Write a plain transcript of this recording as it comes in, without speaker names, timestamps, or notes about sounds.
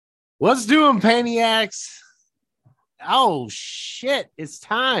What's doing, Paniacs? Oh, shit. It's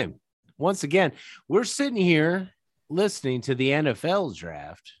time. Once again, we're sitting here listening to the NFL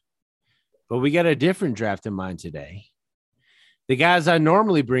draft, but we got a different draft in mind today. The guys I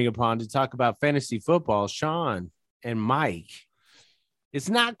normally bring upon to talk about fantasy football, Sean and Mike. It's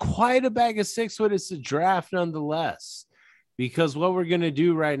not quite a bag of six, but it's a draft nonetheless, because what we're going to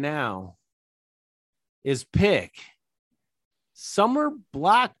do right now is pick summer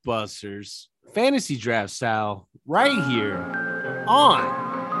blockbusters, fantasy draft style, right here on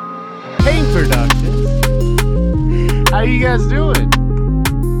Pain Productions. How you guys doing?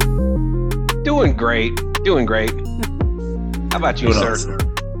 Doing great. How about you, sir?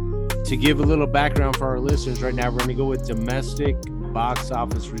 To give a little background for our listeners right now, we're going to go with domestic box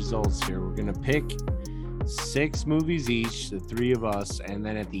office results here. We're going to pick 6 movies each, the 3 of us, and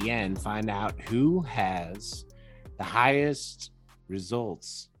then at the end, find out who has the highest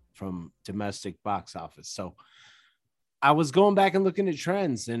results from domestic box office. So I was going back and looking at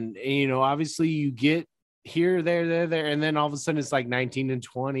trends, and you know, obviously you get here, there, and then all of a sudden it's like 19 and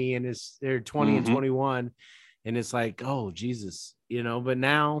 20, and they're 20 and 21, and it's like, oh Jesus, you know. But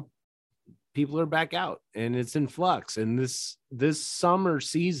now people are back out, and it's in flux. And this summer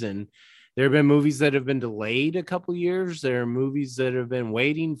season, there have been movies that have been delayed a couple years. There are movies that have been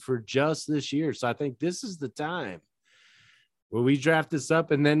waiting for just this year. So I think this is the time where we draft this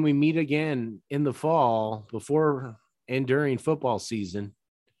up, and then we meet again in the fall before and during football season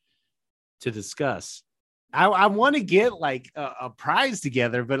to discuss. I want to get like a prize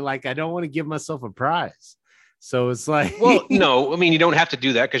together, but like I don't want to give myself a prize. So it's like, well, no, I mean, you don't have to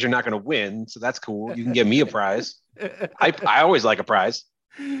do that because you're not going to win. So that's cool. You can give me a prize. I always like a prize.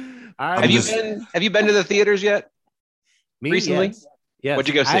 All right. Have you been to the theaters yet? Me, recently? Yes.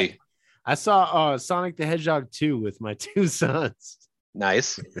 What'd you go see? I saw Sonic the Hedgehog 2 with my 2 sons.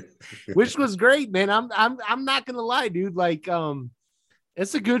 Nice. Which was great, man. I'm not gonna lie, dude. Like,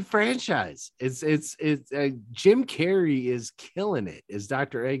 it's a good franchise. It's Jim Carrey is killing it as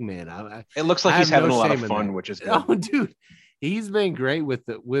Dr. Eggman. It looks like he's having a lot of fun, which is good. Oh, dude, he's been great with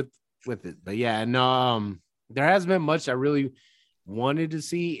it. But yeah, no, there hasn't been much I really wanted to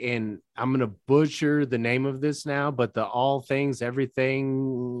see, and I'm gonna butcher the name of this now, but the All Things,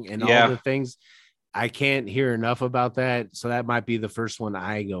 Everything, and all the things. I can't hear enough about that, so that might be the first one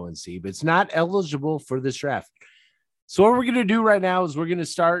I go and see, but it's not eligible for this draft. So what we're going to do right now is we're going to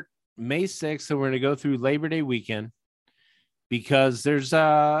start May 6th, and we're going to go through Labor Day weekend because there's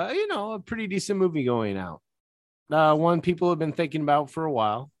a pretty decent movie going out. One people have been thinking about for a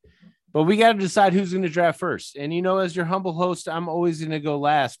while, but we got to decide who's going to draft first. And, you know, as your humble host, I'm always going to go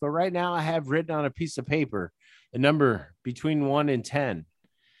last, but right now I have written on a piece of paper a number between 1 and 10.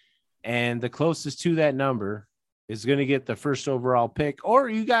 And the closest to that number is going to get the first overall pick, or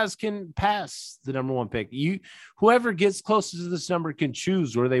you guys can pass the number 1 pick. Whoever gets closest to this number can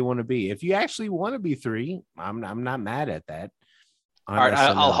choose where they want to be. If you actually want to be 3, I'm not mad at that. All right,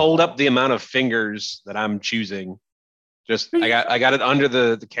 I'll hold up the amount of fingers that I'm choosing. I got it under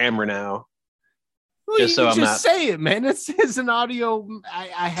the camera now. Well, just so I'm not say it, man. It's an audio.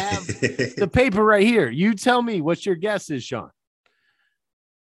 I have the paper right here. You tell me what your guess is, Sean.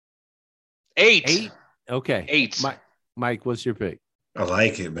 8. Okay. 8. Mike, what's your pick? I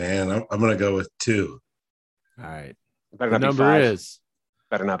like it, man. I'm going to go with 2. All right. Better not number be 5. is.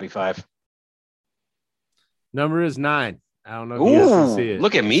 Better not be 5. Number is 9. I don't know if you guys can see it.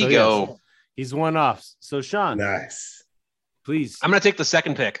 Look at me go. Yes, he's one off. So, Sean. Nice. Please. I'm going to take the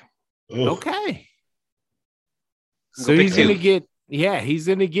second pick. Ooh. Okay. So he's going to get, he's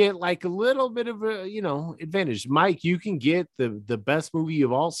going to get like a little bit of a, advantage. Mike, you can get the best movie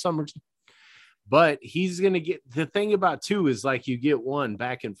of all summer. But he's going to get, the thing about 2 is like you get 1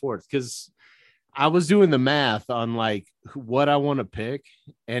 back and forth, because I was doing the math on like what I want to pick.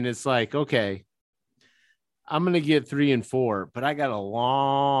 And it's like, okay, I'm going to get 3 and 4, but I got a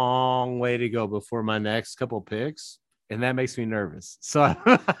long way to go before my next couple picks. And that makes me nervous. So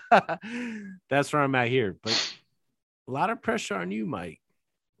that's where I'm at here. But a lot of pressure on you, Mike.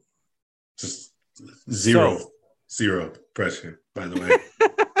 Just zero pressure, by the way.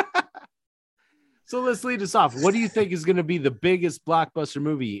 So let's lead us off. What do you think is going to be the biggest blockbuster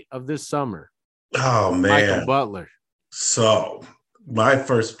movie of this summer? Oh, man. Michael Butler. So my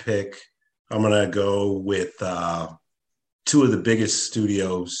first pick, I'm going to go with 2 of the biggest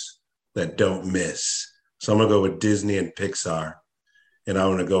studios that don't miss. So I'm going to go with Disney and Pixar. And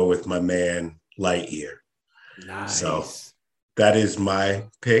I'm going to go with my man, Lightyear. Nice. So that is my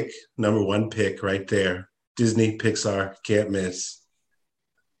pick, number 1 pick right there. Disney, Pixar, can't miss.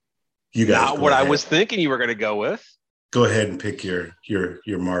 You guys. Not what I was thinking you were going to go with. go ahead and pick your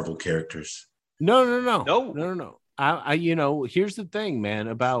Marvel characters. No. I here's the thing, man,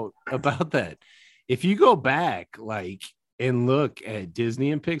 about that. If you go back, like, and look at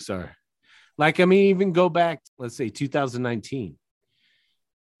Disney and Pixar, like, I mean, even go back, let's say 2019.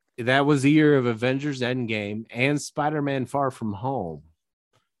 That was the year of Avengers Endgame and Spider-Man Far From Home.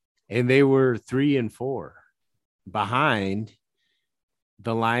 And they were 3 and 4 behind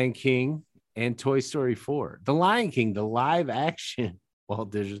The Lion King and Toy Story 4. The Lion King, the live action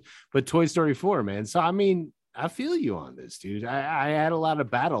Walt Disney, but Toy Story 4, man. So, I mean, I feel you on this, dude. I had a lot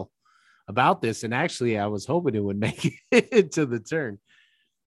of battle about this. And actually, I was hoping it would make it to the turn.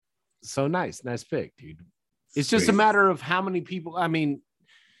 So nice pick, dude. It's just a matter of how many people. I mean,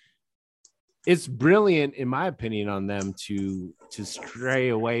 it's brilliant, in my opinion, on them to stray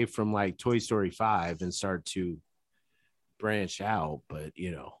away from like Toy Story 5 and start to branch out. But,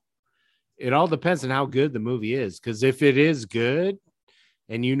 it all depends on how good the movie is. Because if it is good,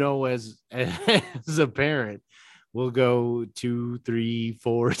 and as a parent, we'll go 2, 3,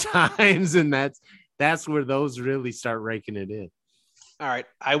 4 times, and that's where those really start raking it in. All right,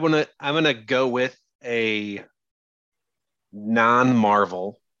 I'm gonna go with a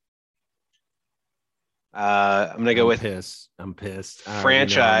non-Marvel. I'm gonna go with I'm pissed.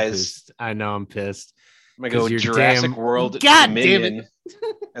 Franchise. I know I'm pissed. I'm gonna go with Jurassic World Dominion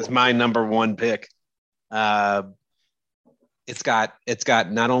as my number 1 pick. It's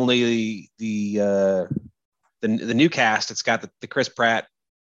got not only the new cast, it's got the Chris Pratt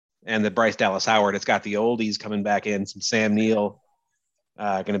and the Bryce Dallas Howard. It's got the oldies coming back in, some Sam Neill.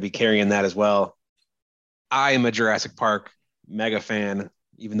 Going to be carrying that as well. I am a Jurassic Park mega fan,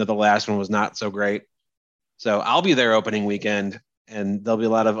 even though the last one was not so great. So I'll be there opening weekend, and there'll be a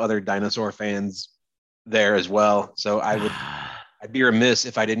lot of other dinosaur fans there as well. So I'd be remiss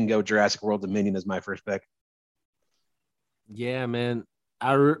if I didn't go Jurassic World Dominion as my first pick. Yeah, man.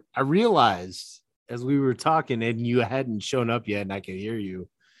 I realized as we were talking and you hadn't shown up yet and I could hear you,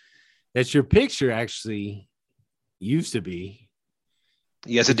 that your picture actually used to be.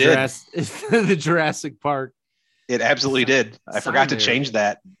 Yes, it did. The Jurassic Park. It absolutely did. I forgot to change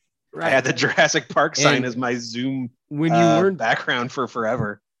that. Right. I had the Jurassic Park sign as my Zoom when you weren't background for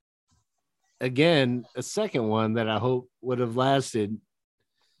forever. Again, a second one that I hope would have lasted.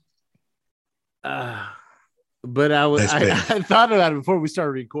 But I thought about it before we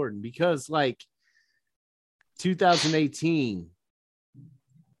started recording, because like 2018,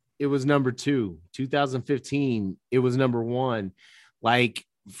 it was number 2. 2015, it was number 1. Like,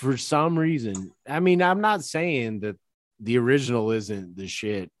 for some reason, I mean, I'm not saying that the original isn't the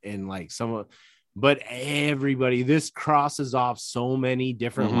shit, and like but everybody, this crosses off so many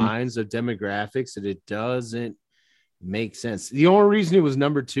different lines of demographics that it doesn't make sense. The only reason it was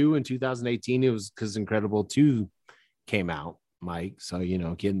number 2 in 2018, it was because Incredible 2 came out, Mike. So,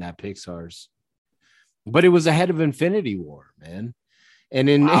 getting that Pixar's, but it was ahead of Infinity War, man. And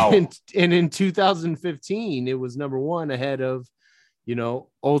in 2015, it was number 1 ahead of,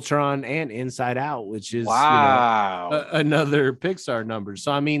 Ultron and Inside Out, which is another Pixar number.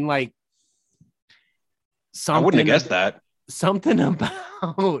 So, I mean, like, I wouldn't have guessed that. Something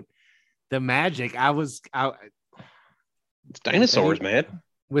about the magic. It's dinosaurs, man.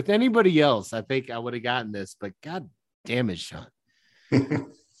 With anybody else, I think I would have gotten this, but God damn it, Sean.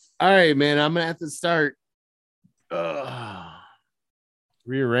 All right, man, I'm going to have to start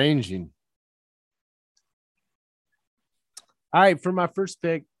rearranging. All right, for my first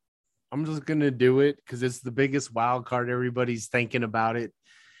pick, I'm just going to do it because it's the biggest wild card. Everybody's thinking about it.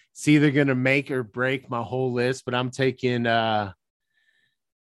 It's either going to make or break my whole list, but I'm taking Top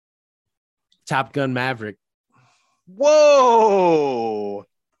Gun Maverick. Whoa.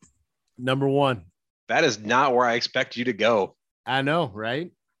 Number 1. That is not where I expect you to go. I know,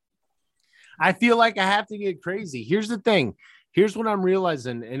 right? I feel like I have to get crazy. Here's the thing. Here's what I'm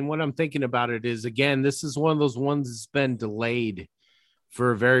realizing, and what I'm thinking about it is, again, this is one of those ones that's been delayed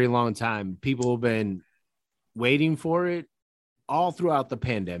for a very long time. People have been waiting for it all throughout the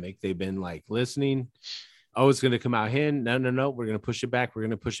pandemic. They've been like listening. Oh, it's going to come out here. No. We're going to push it back.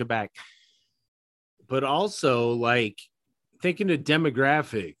 But also, like, thinking of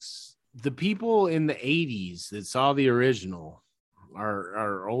demographics, the people in the 80s that saw the original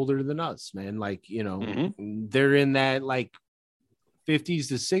are older than us, man. Like, they're in that like 50s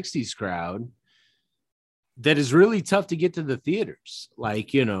to 60s crowd that is really tough to get to the theaters.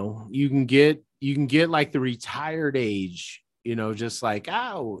 Like, you can get like the retired age, just like,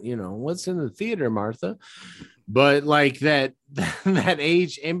 what's in the theater, Martha? But like that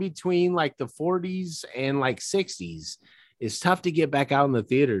age in between like the 40s and like 60s is tough to get back out in the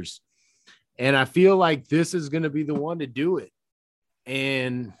theaters. And I feel like this is going to be the one to do it.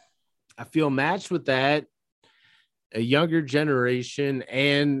 And I feel matched with that, a younger generation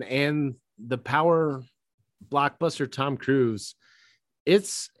and the power blockbuster Tom Cruise.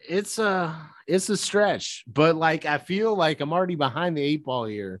 It's a stretch, but like I feel like I'm already behind the 8 ball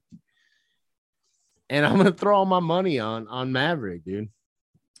here. And I'm gonna throw all my money on Maverick, dude.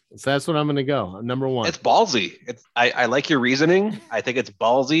 So that's what I'm gonna go. Number one. It's ballsy. I like your reasoning. I think it's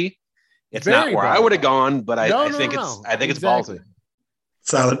ballsy. It's Very not where I ballsy. would have gone, but I No, think no. it's Exactly. ballsy.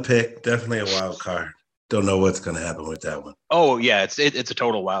 Solid pick. Definitely a wild card. Don't know what's going to happen with that one. Oh yeah, it's a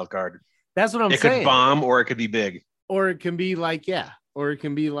total wild card. That's what I'm It saying. could bomb or it could be big. Or it can be like, or it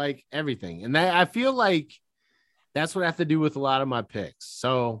can be like everything. And that I feel like that's what I have to do with a lot of my picks.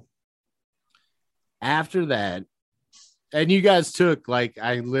 So after that, and you guys took, like,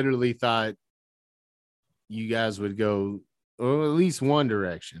 I literally thought you guys would go, or at least one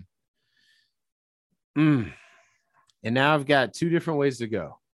direction. And now I've got 2 different ways to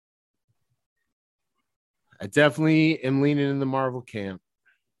go. I definitely am leaning in the Marvel camp,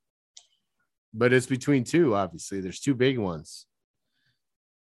 but it's between 2. Obviously, there's 2 big ones.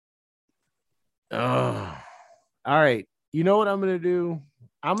 Oh, all right. You know what I'm going to do?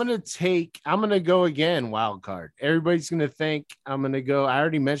 I'm going to go again, wild card. Everybody's going to think I'm going to go. I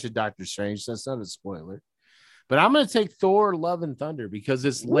already mentioned Doctor Strange. So that's not a spoiler, but I'm going to take Thor: Love and Thunder because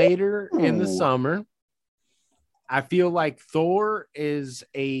it's later in the summer. I feel like Thor is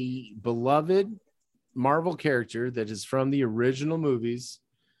a beloved Marvel character that is from the original movies.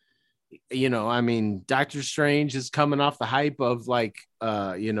 You know, I mean, Doctor Strange is coming off the hype of like,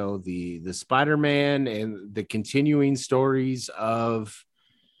 the Spider-Man and the continuing stories of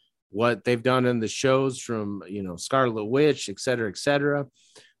what they've done in the shows from, Scarlet Witch, et cetera, et cetera.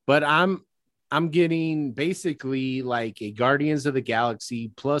 But I'm getting basically like a Guardians of the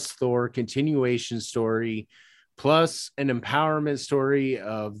Galaxy plus Thor continuation story, plus an empowerment story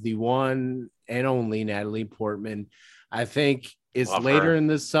of the one and only Natalie Portman. I think it's later in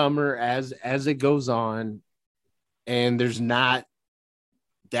the summer as it goes on, and there's not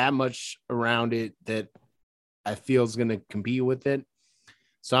that much around it that I feel is going to compete with it.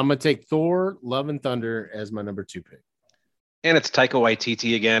 So I'm going to take Thor: Love and Thunder as my number 2 pick. And it's Taika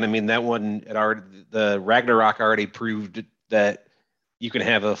Waititi again. I mean, that one, the Ragnarok already proved that you can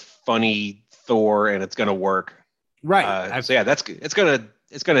have a funny Thor and it's going to work. Right. So yeah,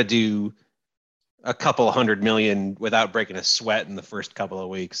 it's gonna do a couple $100 million without breaking a sweat in the first couple of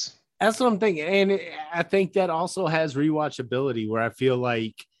weeks. That's what I'm thinking, and I think that also has rewatchability, where I feel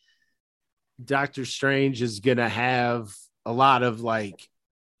like Doctor Strange is gonna have a lot of like,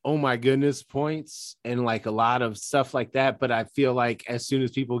 oh my goodness points and like a lot of stuff like that. But I feel like as soon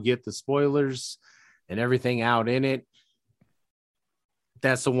as people get the spoilers and everything out in it,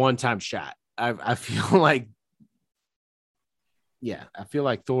 that's a one-time shot. I feel like. Yeah, I feel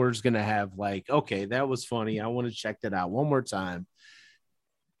like Thor's going to have like, okay, that was funny. I want to check that out one more time.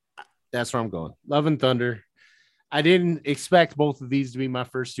 That's where I'm going. Love and Thunder. I didn't expect both of these to be my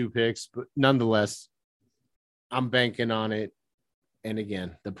first 2 picks, but nonetheless, I'm banking on it. And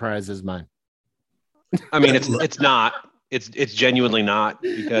again, the prize is mine. I mean, it's not. It's genuinely not,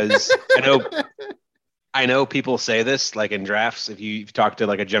 because I know people say this like in drafts. If you talk to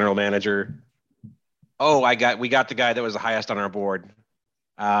like a general manager, oh, we got the guy that was the highest on our board.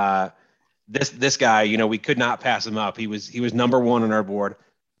 This guy, we could not pass him up. He was number 1 on our board.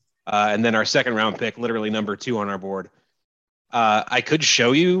 And then our second round pick, literally number 2 on our board. I could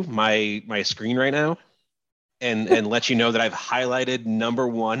show you my screen right now and let you know that I've highlighted number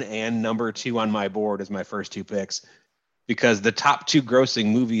 1 and number 2 on my board as my first 2 picks, because the top 2 grossing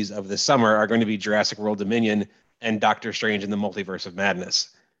movies of the summer are going to be Jurassic World Dominion and Doctor Strange in the Multiverse of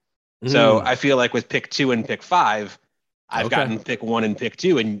Madness. So I feel like with pick 2 and pick 5, I've gotten pick 1 and pick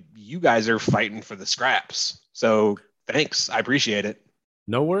 2, and you guys are fighting for the scraps. So thanks. I appreciate it.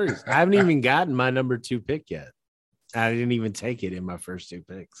 No worries. I haven't even gotten my number 2 pick yet. I didn't even take it in my first 2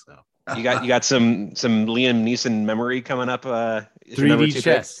 picks. So you got some Liam Neeson memory coming up. 3D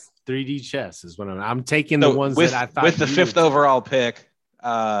chess. 3D chess is what I'm taking. The ones that I thought with the 5th overall pick.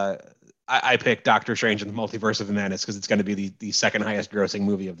 I picked Doctor Strange in the Multiverse of Madness because it's going to be the second highest grossing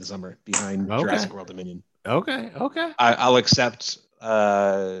movie of the summer behind Jurassic World Dominion. Okay. I'll accept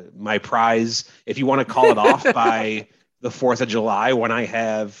my prize. If you want to call it off by the 4th of July, when I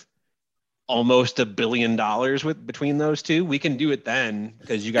have almost $1 billion between those 2, we can do it then,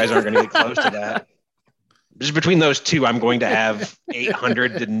 because you guys aren't going to get close to that. Just between those 2, I'm going to have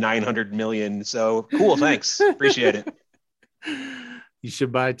 800 to 900 million. So cool. Thanks. Appreciate it. You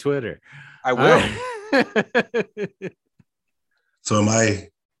should buy Twitter. I will. So am I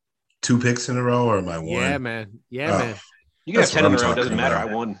 2 picks in a row, or am I one? Yeah, man. Yeah, Oh, man. You can have that's 10 what in I'm a row. It doesn't talking matter. about.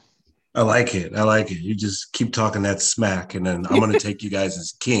 I won. I like it. I like it. You just keep talking that smack, and then I'm going to take you guys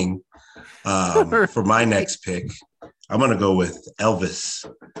as king. For my next pick, I'm going to go with Elvis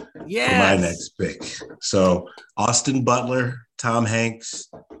for my next pick. So Austin Butler, Tom Hanks.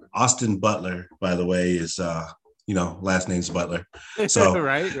 Austin Butler, by the way, is last name's Butler. So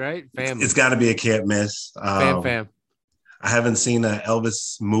right. Family. it's got to be a can't miss. Fam. I haven't seen an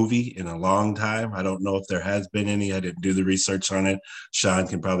Elvis movie in a long time. I don't know if there has been any. I didn't do the research on it. Sean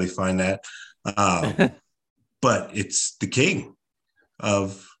can probably find that. But it's the king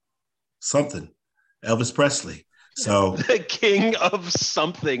of something, Elvis Presley. So the king of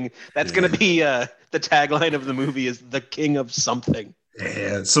something. That's going to be the tagline of the movie is the king of something.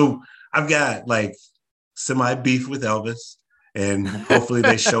 Yeah. So I've got like semi beef with Elvis, and hopefully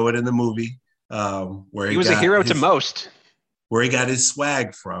they show it in the movie where he was a hero to most. Where he got his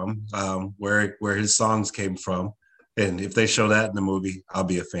swag from, where his songs came from. And if they show that in the movie, I'll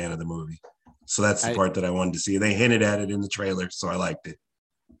be a fan of the movie. So that's the part that I wanted to see. They hinted at it in the trailer, so I liked it.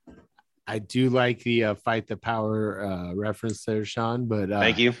 I do like the Fight the Power reference there, Sean. But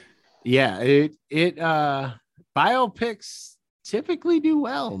thank you. Yeah, it biopics typically do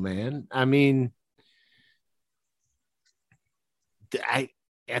well, man. I mean, I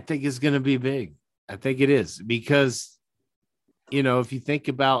think it's going to be big. I think it is because, if you think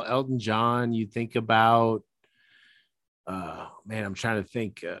about Elton John, you think about, I'm trying to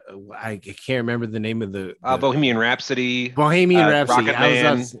think. I can't remember the name of the Bohemian Rhapsody. Bohemian Rhapsody.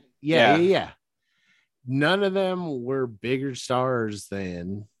 Rocketman. Yeah. None of them were bigger stars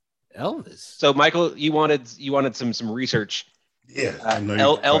than Elvis. So, Michael, you wanted some research. Yeah,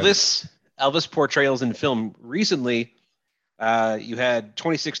 Elvis portrayals in film. Recently, you had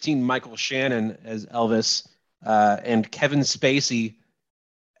 2016 Michael Shannon as Elvis and Kevin Spacey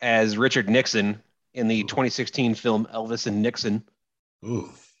as Richard Nixon in the 2016 film Elvis and Nixon. Ooh.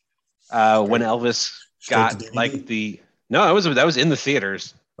 When Elvis got that was in the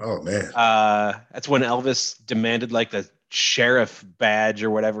theaters. Oh man. That's when Elvis demanded like the sheriff badge or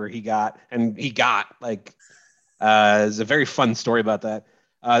whatever he got, and he got there's a very fun story about that.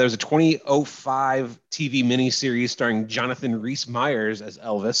 There was a 2005 TV miniseries starring Jonathan Rhys Meyers as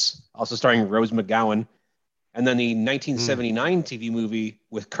Elvis, also starring Rose McGowan, and then the 1979 TV movie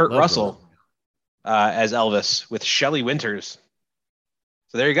with Kurt Russell as Elvis with Shelley Winters.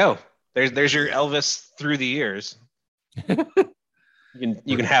 So there you go. There's your Elvis through the years.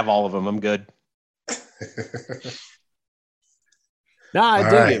 You can have all of them. I'm good. No, I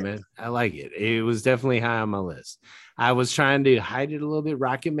dig it, man. I like it. It was definitely high on my list. I was trying to hide it a little bit.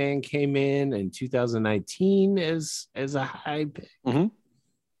 Rocket Man came in 2019 as a high pick. Mm-hmm.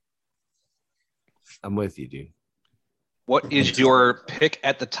 I'm with you, dude. What is your pick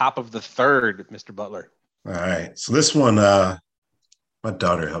at the top of the third, Mr. Butler? All right. So this one, my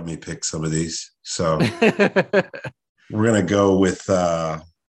daughter helped me pick some of these. So we're gonna go with a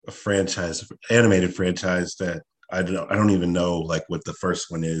animated franchise that I don't even know like what the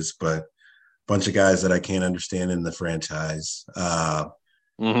first one is, but a bunch of guys that I can't understand in the franchise.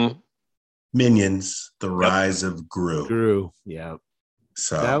 Minions: The Rise of Gru. Gru, yeah.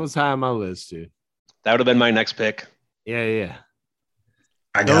 So that was high on my list, dude. That would have been my next pick. Yeah.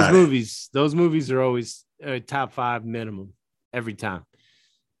 Those movies are always top 5 minimum every time.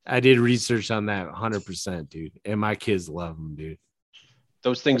 I did research on that 100%, dude. And my kids love them, dude.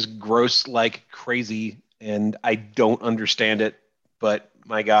 Those things gross like crazy, and I don't understand it, but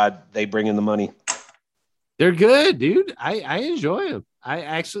my God, they bring in the money. They're good, dude. I enjoy them. I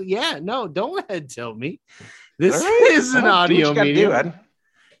actually, don't ahead tell me. This is an audio medium.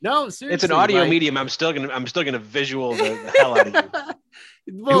 No, seriously. It's an audio medium. I'm still gonna visual the hell out of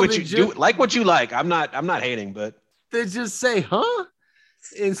you. Well, do like what you like. I'm not hating, but they just say, huh?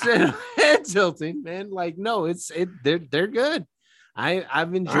 Instead of head tilting, man. Like, no, they're good.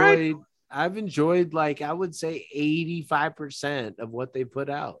 I've enjoyed like I would say 85% of what they put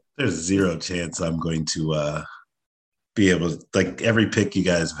out. There's zero chance I'm going to be able to, like, every pick you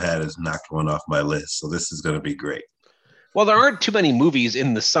guys have had has knocked one off my list. So this is going to be great. Well, there aren't too many movies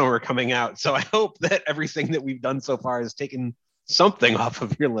in the summer coming out, so I hope that everything that we've done so far has taken something off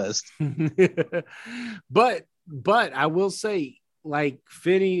of your list. But I will say, like,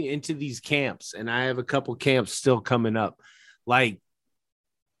 fitting into these camps, and I have a couple camps still coming up, like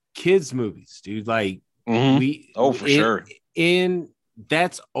kids movies, dude. Like sure. And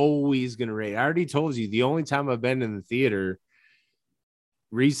that's always gonna rate. I already told you the only time I've been in the theater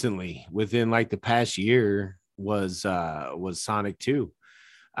recently within like the past year was Sonic 2.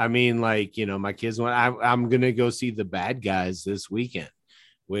 I mean, like, my kids went. I'm gonna go see The Bad Guys this weekend.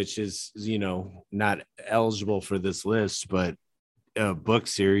 which is, not eligible for this list, but a book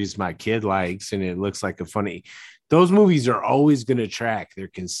series my kid likes, and it looks like a funny. Those movies are always going to track. They're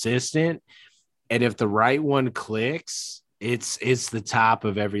consistent, and if the right one clicks, it's the top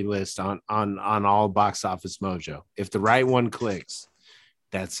of every list on all Box Office Mojo. If the right one clicks,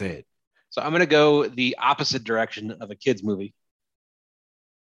 that's it. So I'm going to go the opposite direction of a kids movie.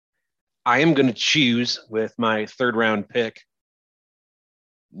 I am going to choose with my third round pick.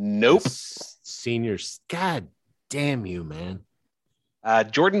 Nope. Seniors. God damn you, man.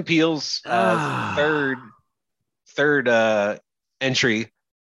 Jordan Peele's third entry.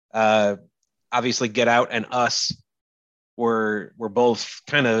 Obviously, Get Out and Us were both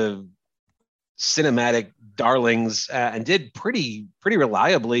kind of cinematic darlings and did pretty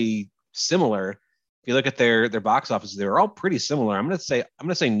reliably similar. If you look at their box offices, they're all pretty similar. I'm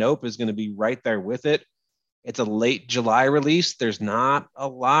gonna say Nope is gonna be right there with it. It's a late July release. There's not a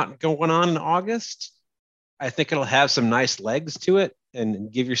lot going on in August. I think it'll have some nice legs to it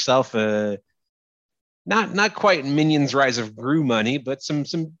and give yourself a not quite Minions Rise of Gru money, but some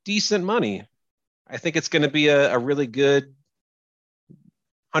decent money. I think it's going to be a really good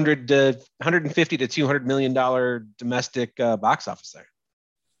 150 to $200 million domestic box office there.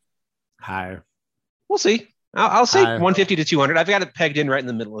 Higher. We'll see. I'll say higher. 150 to 200. I've got it pegged in right in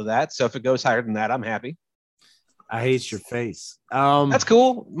the middle of that. So if it goes higher than that, I'm happy. I hate your face. That's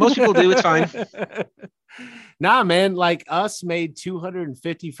cool. Most people do. It's fine. Nah, man. Like Us made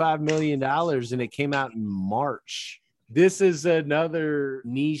 $255 million and it came out in March. This is another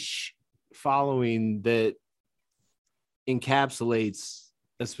niche following that encapsulates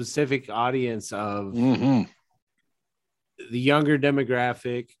a specific audience of the younger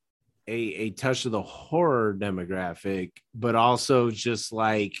demographic, a touch of the horror demographic, but also just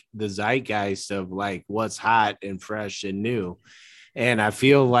like the zeitgeist of like what's hot and fresh and new. And I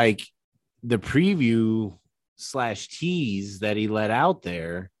feel like the preview / tease that he let out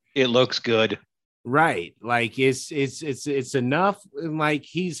there, it looks good. Right. Like it's enough. Like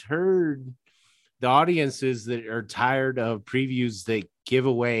he's heard the audiences that are tired of previews that give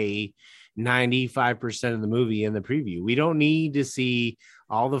away 95% of the movie in the preview. We don't need to see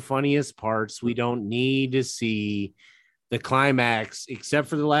all the funniest parts. We don't need to see the climax except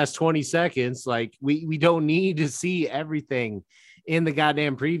for the last 20 seconds. Like we don't need to see everything in the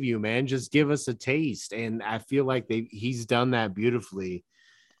goddamn preview, man. Just give us a taste. And I feel like he's done that beautifully.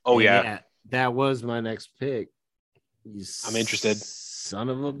 Oh, yeah. That was my next pick. I'm interested. Son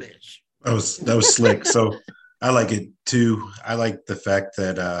of a bitch. That was slick. So I like it too. I like the fact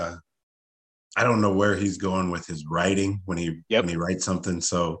that I don't know where he's going with his writing when he writes something.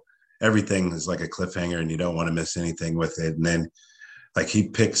 So everything is like a cliffhanger and you don't want to miss anything with it. And then like he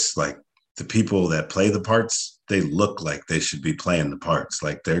picks like the people that play the parts, they look like they should be playing the parts.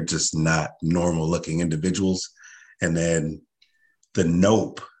 Like they're just not normal looking individuals. And then the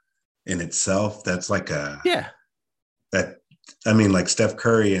Nope in itself, that's like like Steph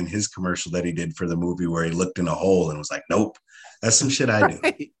Curry and his commercial that he did for the movie where he looked in a hole and was like, nope, that's some shit I do.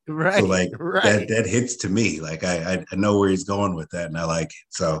 Right. So like that hits to me. Like I know where he's going with that and I like it.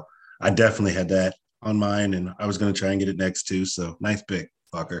 So I definitely had that on mine and I was going to try and get it next too. So nice pick,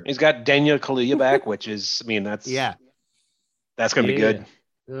 fucker. He's got Daniel Kaluuya back, which is, I mean, that's going to be good.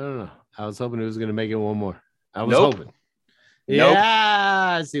 No. I was hoping it was going to make it one more. I was hoping. Nope.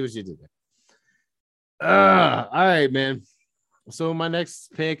 Yeah, I see what you did there. All right, man. So my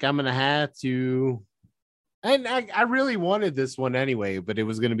next pick, I'm gonna have to, and I really wanted this one anyway, but it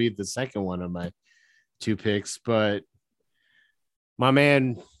was gonna be the second one of my two picks. But my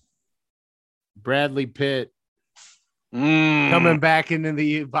man Bradley Pitt coming back into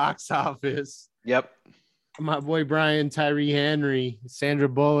the box office. Yep. My boy Brian Tyree Henry, Sandra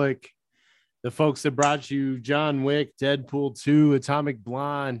Bullock, the folks that brought you John Wick, Deadpool 2, Atomic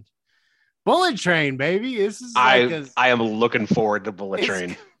Blonde, Bullet Train, baby. This is I am looking forward to Bullet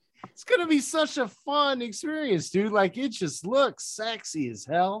Train. It's gonna be such a fun experience, dude. Like it just looks sexy as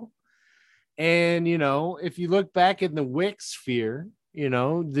hell. And if you look back in the Wick sphere,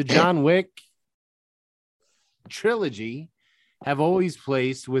 the John Wick trilogy have always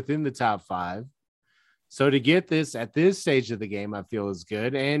placed within the top 5. So to get this at this stage of the game, I feel is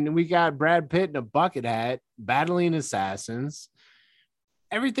good. And we got Brad Pitt in a bucket hat battling assassins.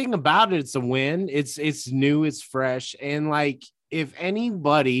 Everything about it's a win. It's new, it's fresh. And like, if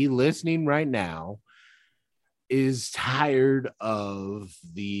anybody listening right now is tired of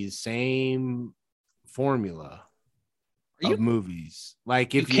the same formula of movies,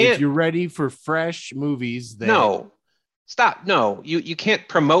 like if you're ready for fresh movies, Stop. No, you can't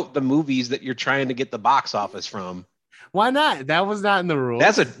promote the movies that you're trying to get the box office from. Why not? That was not in the rules.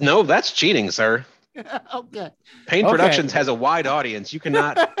 That's cheating, sir. Okay. Payne Okay. Productions has a wide audience. You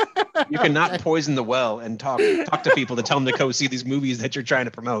cannot Okay. poison the well and talk to people to tell them to go see these movies that you're trying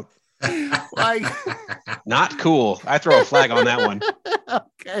to promote. Like, Not cool. I throw a flag on that one.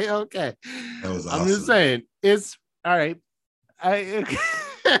 Okay. That was I'm awesome. just saying, it's all right.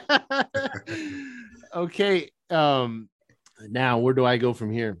 Okay. Now where do I go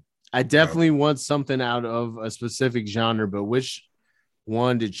from here? I definitely want something out of a specific genre, but which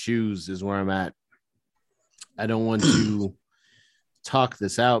one to choose is where I'm at. I don't want to talk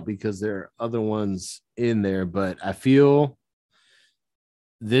this out because there are other ones in there, but I feel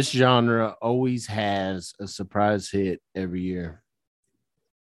this genre always has a surprise hit every year.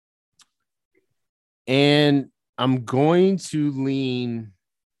 And I'm going to lean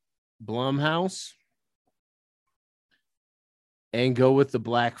Blumhouse and go with the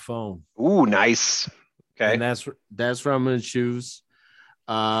Black Phone. Ooh, nice. Okay. And that's where I'm going to choose.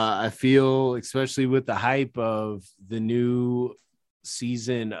 I feel, especially with the hype of the new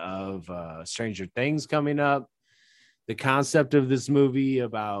season of Stranger Things coming up, the concept of this movie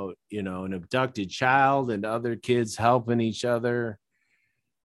about, an abducted child and other kids helping each other,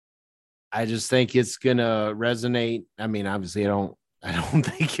 I just think it's going to resonate. I mean, obviously I don't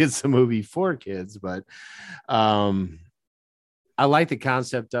think it's a movie for kids, but I like the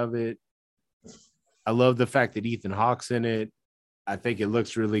concept of it. I love the fact that Ethan Hawke's in it. I think it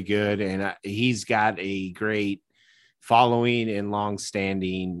looks really good, and he's got a great following and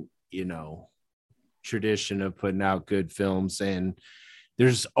long-standing, tradition of putting out good films. And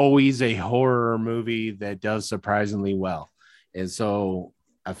there's always a horror movie that does surprisingly well, and so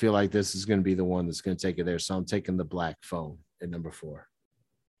I feel like this is going to be the one that's going to take it there. So I'm taking the Black Phone at number 4.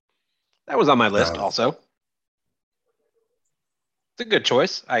 That was on my list also. It's a good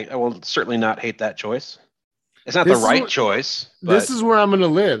choice. I will certainly not hate that choice. It's not the right choice. But... This is where I'm going to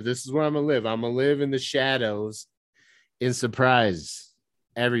live. I'm going to live in the shadows and surprise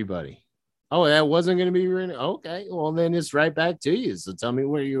everybody. Oh, that wasn't going to be written. Okay. Well, then it's right back to you. So tell me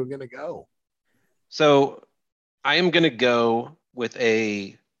where you were going to go. So I am going to go with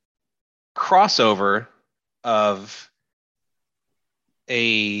a crossover of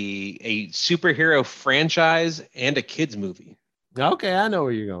a superhero franchise and a kids movie. Okay, I know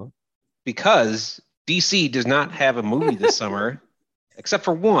where you're going. Because DC does not have a movie this summer, except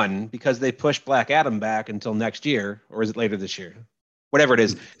for one, because they pushed Black Adam back until next year, or is it later this year? Whatever it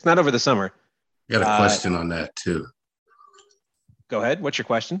is, it's not over the summer. You got a question on that too. Go ahead. What's your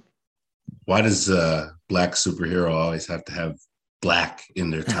question? Why does black superhero always have to have black in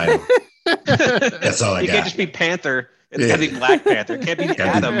their title? That's all I got. You can't just be Panther. It's got to be Black Panther. It can't be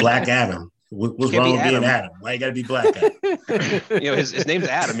Adam. Be Black Adam. What's wrong with being Adam? Why you got to be Black Adam? His name's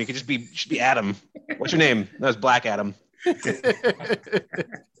Adam. He could just be Adam. What's your name? No, it's Black Adam.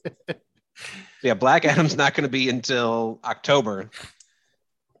 Yeah, Black Adam's not going to be until October.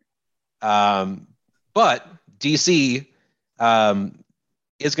 But DC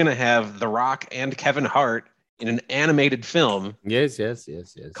is going to have The Rock and Kevin Hart in an animated film. Yes.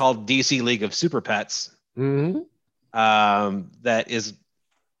 Called DC League of Super Pets. Mm-hmm. That is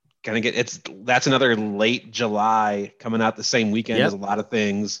going to that's another late July coming out the same weekend as a lot of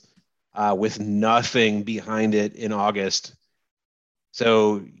things, with nothing behind it in August.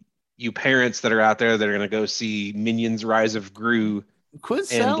 So you parents that are out there that are going to go see Minions Rise of Gru Quit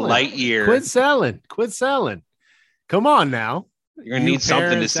selling. Lightyear. Quit selling. Come on now. You're going to need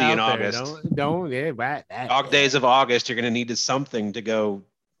something to see in August. Dog days of August, you're going to need something to go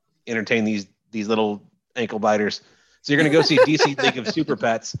entertain these little ankle biters. So you're going to go see DC League of Super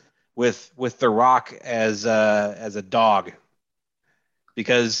Pets with The Rock as a dog.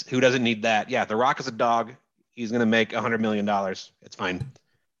 Because who doesn't need that? Yeah, The Rock is a dog. He's going to make $100 million. It's fine.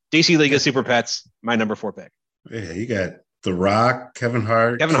 DC League of Super Pets, my number 4 pick. Yeah, you got The Rock, Kevin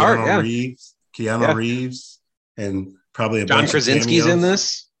Hart, Keanu Reeves, and probably a John bunch Krasinski's of in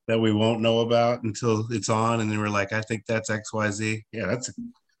this that we won't know about until it's on, and then we're like, I think that's XYZ. Yeah, that's a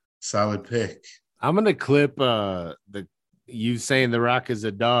solid pick. I'm gonna clip you saying The Rock is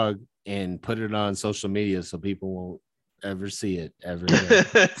a dog and put it on social media so people won't ever see it ever again.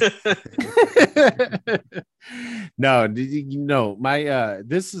 No, my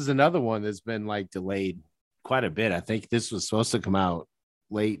this is another one that's been like delayed quite a bit. I think this was supposed to come out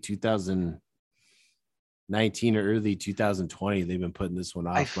late 2019 or early 2020. They've been putting this one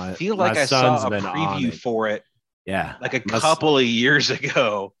off. I feel like I saw a preview for it. Yeah, like a couple of years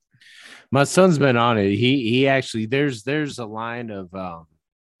ago. My son's been on it. He actually there's a line of you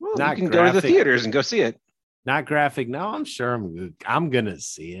can go to the theaters and go see it. Not graphic. No, I'm sure I'm gonna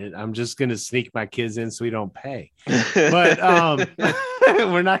see it. I'm just gonna sneak my kids in so we don't pay. But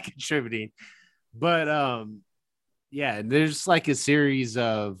we're not contributing. But yeah, there's like a series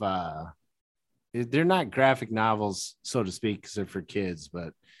of they're not graphic novels, so to speak, because they're for kids,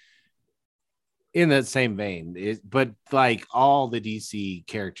 but in that same vein, but like all the DC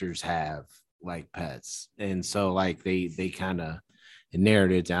characters have like pets, and so like they kind of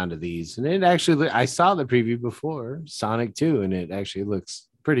narrowed it down to these, and it actually I saw the preview before Sonic 2, and it actually looks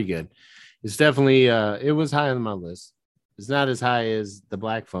pretty good. It's definitely it was high on my list. It's not as high as the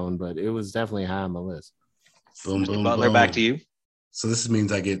Black Phone, but it was definitely high on my list. Boom, boom, Butler, boom. back to you. So this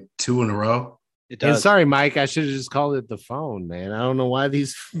means I get 2 in a row. It does. And sorry, Mike, I should have just called it the phone, man. I don't know why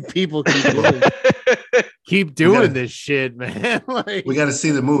these people keep doing this shit, man. Like, we got to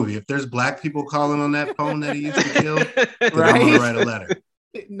see the movie. If there's black people calling on that phone that he used to kill, then right? I'm gonna write a letter.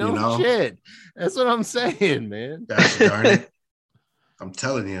 No shit. That's what I'm saying, man. Gosh darn it. I'm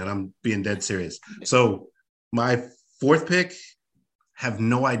telling you, and I'm being dead serious. So my 4th pick, have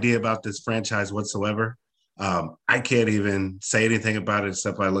no idea about this franchise whatsoever. I can't even say anything about it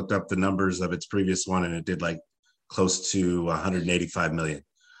except I looked up the numbers of its previous one, and it did like close to 185 million.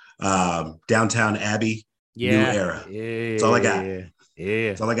 Downtown Abbey, New Era. Yeah, That's all I got. Yeah.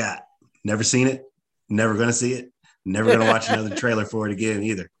 That's all I got. Never seen it. Never gonna see it. Never gonna watch another trailer for it again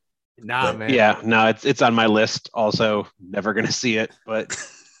either. Nah, man. Yeah, no, it's on my list. Also, never gonna see it, but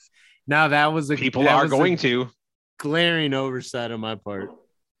now that was people are going to. Glaring oversight on my part.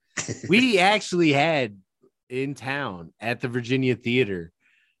 We actually had in town at the Virginia Theater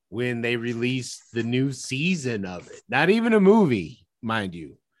when they released the new season of it. Not even a movie, mind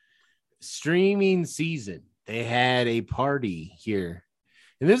you. Streaming season. They had a party here.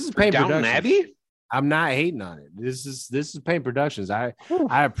 And this is Pain Downton Productions. Abbey? I'm not hating on it. This is Pain Productions. I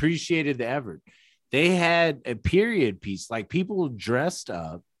appreciated the effort. They had a period piece, like people dressed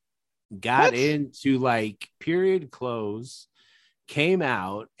up, got into like period clothes, came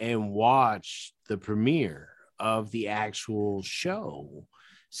out and watched the premiere of the actual show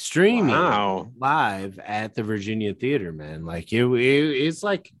streaming live at the Virginia Theater, man. Like it's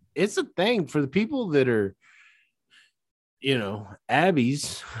like it's a thing for the people that are, you know,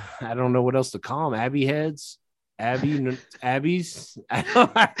 Abbies. I don't know what else to call them. Abbey heads, Abbies.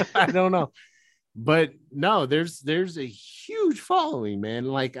 I don't know. But no, there's a huge following, man.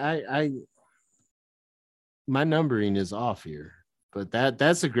 Like I my numbering is off here, but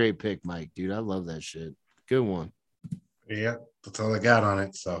that's a great pick, Mike, dude. I love that shit. Good one. Yeah, that's all I got on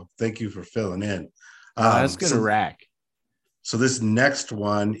it. So thank you for filling in. That's gonna rack. So this next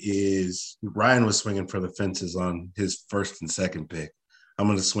one is Ryan was swinging for the fences on his 1st and 2nd pick. I'm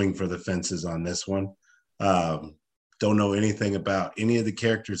going to swing for the fences on this one. Don't know anything about any of the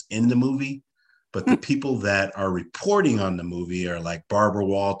characters in the movie, but the people that are reporting on the movie are like Barbara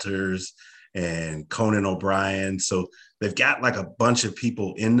Walters and Conan O'Brien. So they've got like a bunch of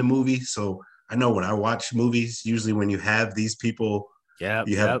people in the movie. So I know when I watch movies, usually when you have these people,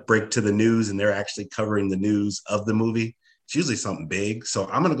 you have break to the news and they're actually covering the news of the movie. It's usually something big. So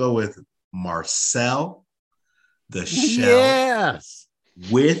I'm going to go with Marcel the Shell. Yes.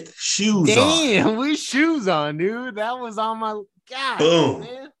 With shoes on. Damn, with shoes on, dude. That was on my God. Boom.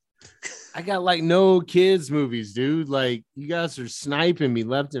 Man. I got like no kids movies, dude. Like you guys are sniping me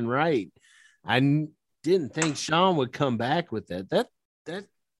left and right. I didn't think Sean would come back with that.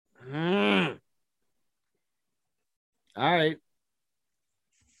 All right.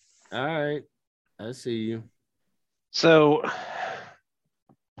 I see you. So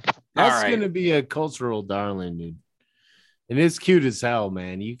that's going to be a cultural darling, dude. And it's cute as hell,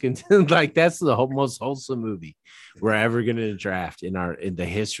 man. You can like that's the most wholesome movie we're ever going to draft in the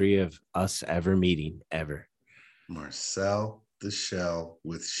history of us ever meeting ever. Marcel the Shell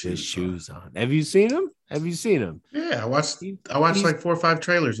with shoes on. Have you seen him? Yeah, I watched like 4 or 5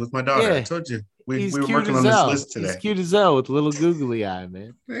 trailers with my daughter. I told you we were working on this list today. He's cute as hell with a little googly eye,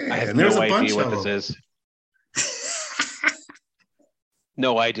 man. I have no idea what this is.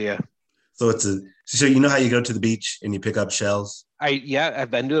 No idea. So so you know how you go to the beach and you pick up shells?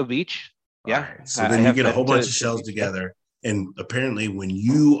 I've been to a beach. Yeah. Right. So then you get a whole bunch of shells together. And apparently when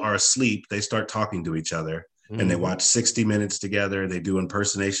you are asleep, they start talking to each other and they watch 60 Minutes together. They do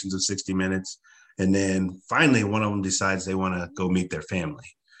impersonations of 60 Minutes. And then finally one of them decides they want to go meet their family.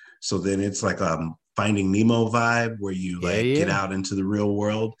 So then it's like Finding Nemo vibe where you get out into the real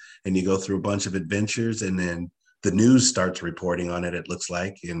world and you go through a bunch of adventures, and then the news starts reporting on it, it looks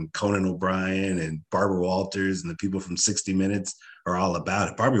like, and Conan O'Brien and Barbara Walters and the people from 60 Minutes are all about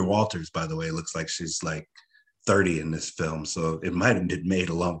it. Barbara Walters, by the way, looks like she's like 30 in this film, so it might have been made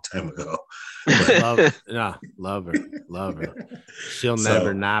a long time ago. Love her. She'll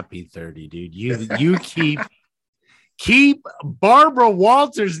never not be 30, dude. You keep Barbara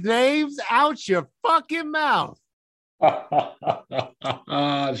Walters' names out your fucking mouth.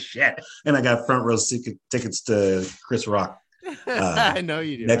 Oh shit! And I got front row tickets to Chris Rock. I know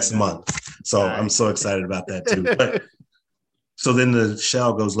you do. Next month, so I'm so excited about that too. But so then the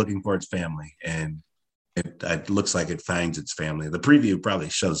shell goes looking for its family, and it looks like it finds its family. The preview probably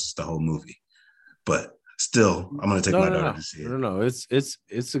shows us the whole movie, but still, I'm gonna take my daughter to see it. No,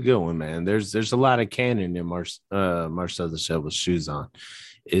 it's a good one, man. There's a lot of canon in Marcel the Shell with shoes on.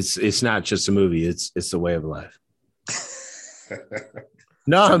 It's not just a movie. It's a way of life.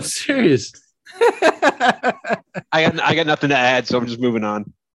 No, I'm serious. I got nothing to add, so I'm just moving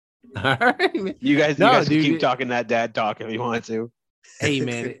on. All right, man. You guys can keep talking that dad talk if you want to. Hey,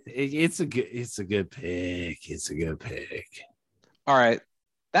 man, it's a good pick. It's a good pick. All right,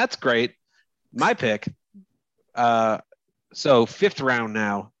 that's great. My pick. So fifth round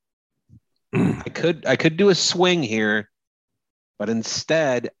now. I could do a swing here, but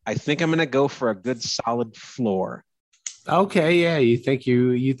instead, I think I'm gonna go for a good solid floor. Okay, yeah. You think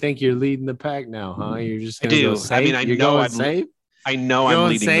you're leading the pack now, huh? You're just gonna go safe. I mean, you're going safe. I know I'm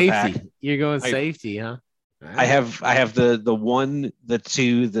leading safety. the pack. You're going safety, huh? Right. I have the 1, the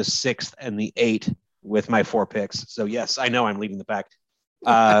 2, the 6th, and the 8 with my 4 picks. So yes, I know I'm leading the pack.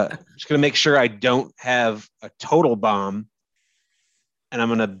 Just gonna make sure I don't have a total bomb, and I'm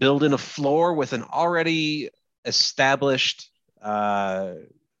gonna build in a floor with an already established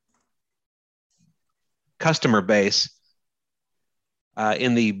customer base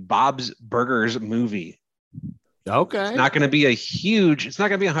in the Bob's Burgers movie. Okay. It's not going to be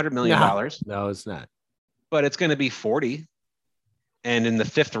 $100 million. No, it's not. But it's going to be 40. And in the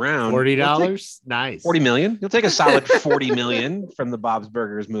 5th round, $40? Nice. 40 million. You'll take a solid 40 million from the Bob's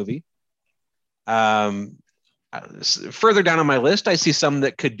Burgers movie. Further down on my list, I see some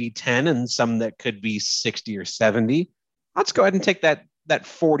that could be 10 and some that could be 60 or 70. Let's go ahead and take that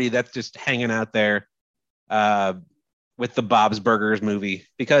 40 that's just hanging out there with the Bob's Burgers movie,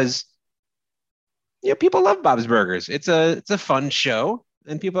 because people love Bob's Burgers. It's a fun show,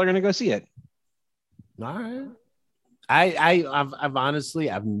 and people are going to go see it. All right. I've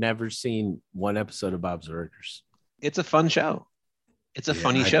honestly never seen one episode of Bob's Burgers. It's a fun show. It's a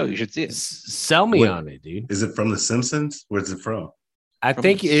funny show. You should see it. Sell me on it, dude. Is it from The Simpsons? Where's it from? I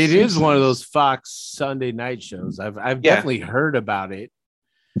think it is one of those Fox Sunday night shows. I've definitely heard about it.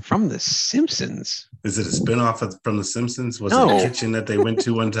 From The Simpsons. Is it a spinoff from The Simpsons? Was it a kitchen that they went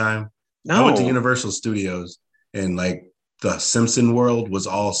to one time? No. I went to Universal Studios, and like the Simpson world was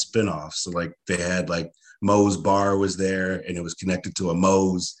all spinoffs. So like they had like Moe's Bar was there, and it was connected to a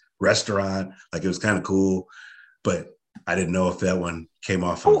Moe's restaurant. Like it was kind of cool, but I didn't know if that one came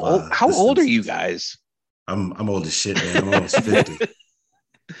off. How old are you guys? I'm old as shit, man. I'm almost 50.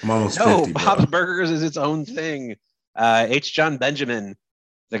 I'm almost 50. Bob's Burgers is its own thing. H. John Benjamin,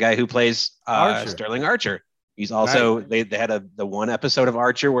 the guy who plays Sterling Archer. He's also they had the one episode of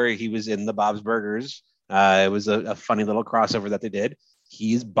Archer where he was in the Bob's Burgers. It was a funny little crossover that they did.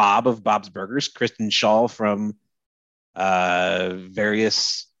 He's Bob of Bob's Burgers. Kristen Schaal from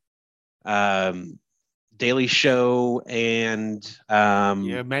various Daily Show and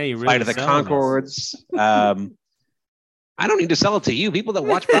Flight of the Conchords. I don't need to sell it to you. People that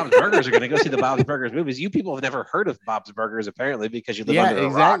watch Bob's Burgers are going to go see the Bob's Burgers movies. You people have never heard of Bob's Burgers, apparently, because you live under a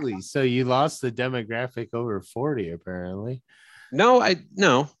rock. So you lost the demographic over 40, apparently. No.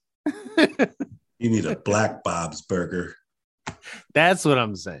 You need a black Bob's Burger. That's what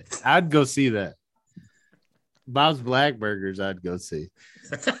I'm saying. I'd go see that. Bob's Black Burgers, I'd go see.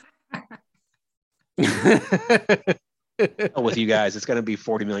 With you guys, it's going to be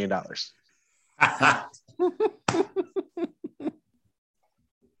 $40 million.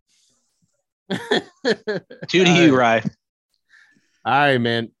 Two to you, Rye. All right,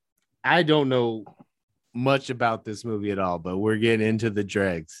 man. I don't know much about this movie at all, but we're getting into the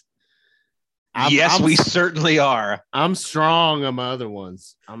dregs. We certainly are. I'm strong on my other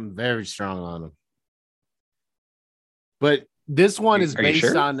ones. I'm very strong on them. But this one is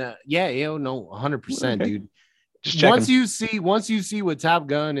based on 100%, dude. Just once you see what Top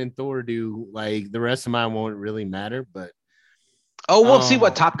Gun and Thor do, like the rest of mine won't really matter. But we'll see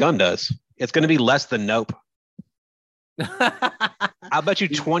what Top Gun does. It's going to be less than Nope. I'll bet you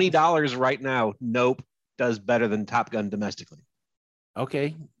 $20 right now. Nope does better than Top Gun domestically.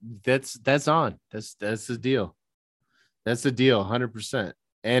 Okay, that's on. That's the deal. That's the deal, 100%.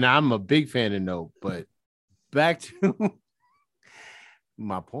 And I'm a big fan of Nope. But back to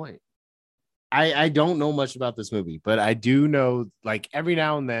my point. I don't know much about this movie, but I do know like every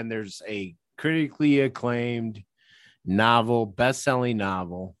now and then there's a critically acclaimed novel, best-selling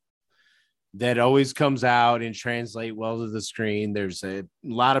novel that always comes out and translate well to the screen. There's a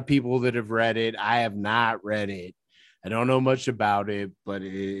lot of people that have read it. I have not read it. I don't know much about it, but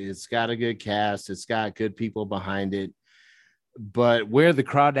it's got a good cast. It's got good people behind it. But Where the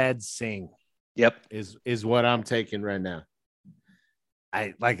Crawdads Sing, Yep, is what I'm taking right now.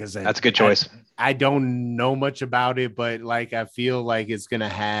 Like I said, that's a good choice. I don't know much about it, but like I feel like it's gonna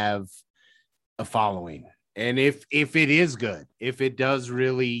have a following. And if it is good, if it does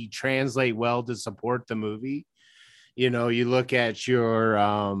really translate well to support the movie, you look at your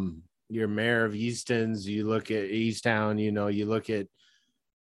Mayor of Easton's, you look at Easttown, you look at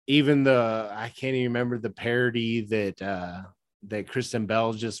even I can't even remember the parody that Kristen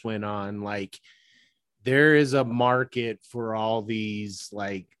Bell just went on. Like, there is a market for all these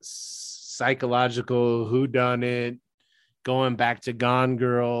like psychological whodunit, going back to Gone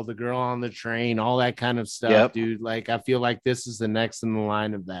Girl, The Girl on the Train, all that kind of stuff, Yep. dude. Like, I feel like this is the next in the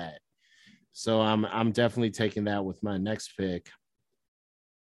line of that. So I'm definitely taking that with my next pick.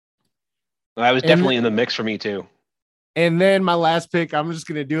 I was definitely in the mix for me too. And then my last pick, I'm just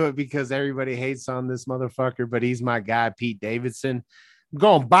gonna do it because everybody hates on this motherfucker, but he's my guy, Pete Davidson. I'm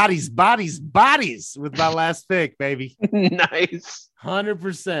going bodies with my last pick, baby. Nice.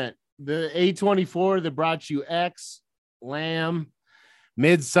 100%. The A24 that brought you X, Lamb,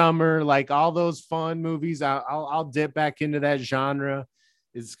 Midsummer, like all those fun movies. I'll dip back into that genre.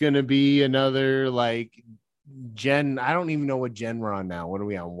 It's gonna be another like gen. I don't even know what gen we're on now. What are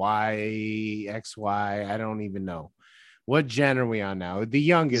we on? Y, X, Y. I don't even know. What gen are we on now? The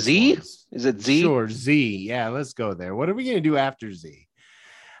youngest Z? ones. Is it Z? Sure, Z. Yeah, let's go there. What are we gonna do after Z?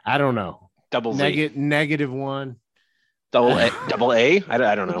 I don't know. Double Z. Negative one. Double A?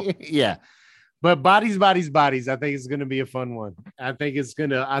 I don't know. Yeah. But bodies. I think it's going to be a fun one. I think it's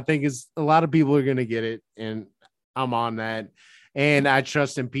a lot of people are going to get it. And I'm on that. And I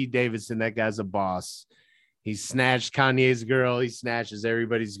trust in Pete Davidson. That guy's a boss. He snatched Kanye's girl. He snatches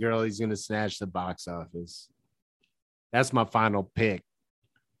everybody's girl. He's going to snatch the box office. That's my final pick.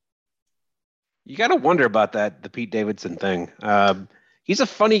 You got to wonder about the Pete Davidson thing. He's a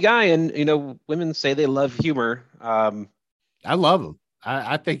funny guy, and women say they love humor. I love him.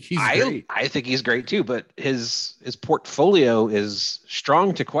 I think he's great. I think he's great too, but his portfolio is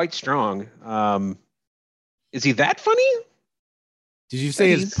strong to quite strong. Is he that funny? Did you say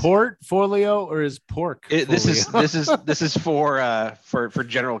his portfolio or his pork? This is for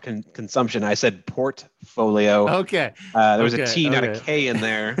general consumption. I said portfolio. Okay. There was a T, not a K in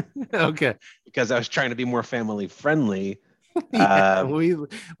there. Okay. Because I was trying to be more family friendly. Yeah,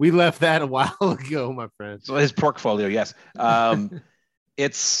 we left that a while ago, my friend. So his portfolio, yes.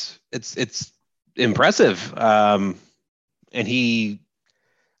 It's impressive. And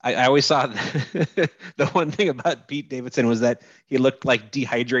I always saw the one thing about Pete Davidson was that he looked like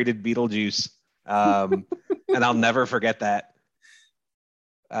dehydrated Beetlejuice. And I'll never forget that.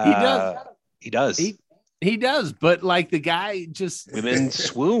 He does. He does, but like the guy just women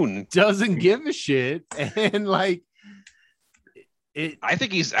swoon, doesn't give a shit, and like I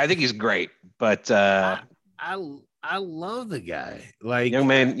think he's great, but I love the guy. Like young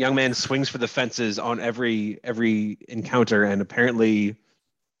man swings for the fences on every encounter, and apparently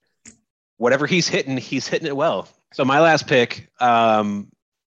whatever he's hitting it well. So my last pick, I'm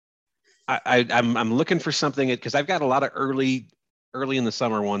looking for something because I've got a lot of early in the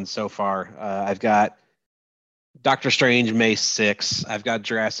summer ones so far. I've got Doctor Strange May 6. I've got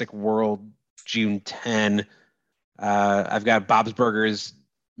Jurassic World June 10. I've got Bob's Burgers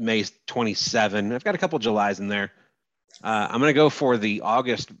May 27. I've got a couple Julys in there. I'm going to go for the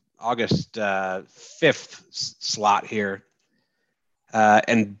August 5th slot here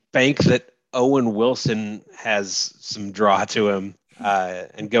and bank that Owen Wilson has some draw to him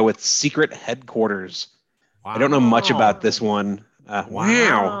and go with Secret Headquarters. Wow. I don't know much about this one.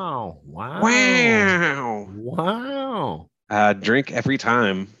 Wow. Drink every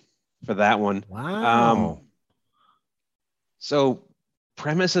time for that one. Wow. So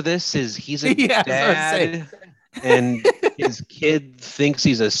premise of this is he's a dad and his kid thinks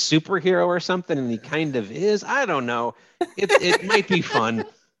he's a superhero or something, and he kind of is. I don't know. It might be fun.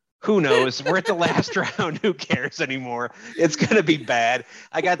 Who knows? We're at the last round. Who cares anymore? It's going to be bad.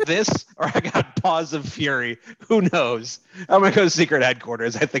 I got this or I got Paws of Fury. Who knows? I'm going to go Secret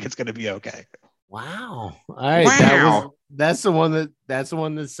Headquarters. I think it's going to be okay. Wow. All right. Wow. That's the one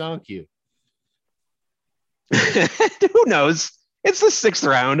that sunk you. Who knows? It's the 6th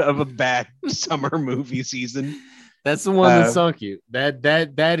round of a bad summer movie season. That's the one that sunk you.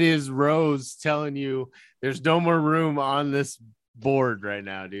 That is Rose telling you there's no more room on this board right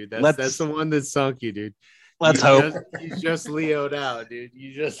now, dude. That's the one that sunk you, dude. Let's hope. You just Leo'd out, dude.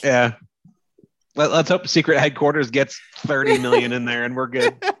 You just yeah. Let's hope Secret Headquarters gets 30 million in there and we're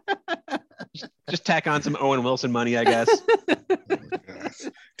good. Just tack on some Owen Wilson money, I guess.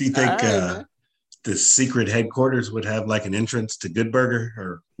 Do you think the Secret Headquarters would have like an entrance to Good Burger,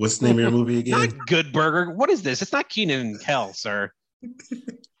 or what's the name of your movie again? Not Good Burger. What is this? It's not Keenan and Kel, sir.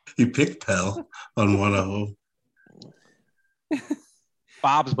 You picked Pell on one of them.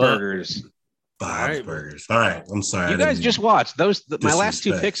 Bob's Burgers. Bob's Burgers. All right. I'm sorry. You guys just watched those. My last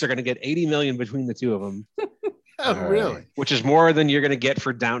two picks are going to get 80 million between the two of them. Oh, really? Which is more than you're going to get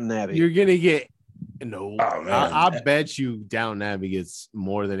for Downton Abbey. You're going to get no. Oh, man. I bet you Downton Abbey gets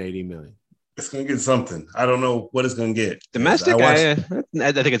more than 80 million. It's going to get something. I don't know what it's going to get. Domestic, I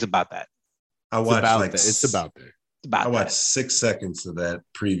think it's about that. I watched it's about there. I watched 6 seconds of that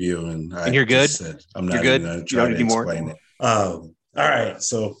preview, and you're good. Said, I'm not you're even going to try to explain it. All right,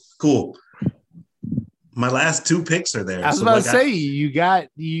 so cool. My last two picks are there. I was about to say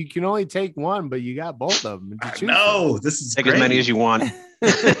you can only take one, but you got both of them. No, this is take great. As many as you want.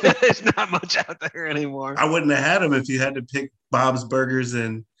 There's not much out there anymore. I wouldn't have had them if you had to pick Bob's Burgers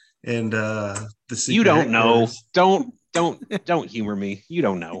and the Secret You don't Headquarters. know. Don't humor me. You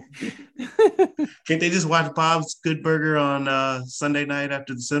don't know. Can't they just watch Bob's Good Burger on Sunday night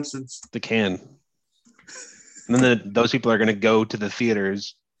after The Simpsons? They can. And then those people are going to go to the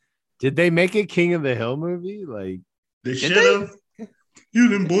theaters. Did they make a King of the Hill movie? Like they should have. You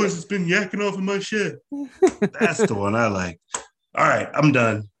them boys has been yakking off of my shit. That's the one I like. All right, I'm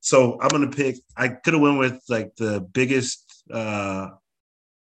done. So I'm gonna pick. I could have went with like the biggest.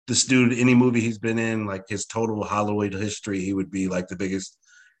 This dude, any movie he's been in, like his total Hollywood history, he would be like the biggest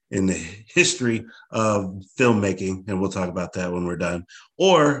in the history of filmmaking, and we'll talk about that when we're done.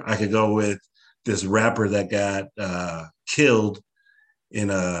 Or I could go with this rapper that got killed in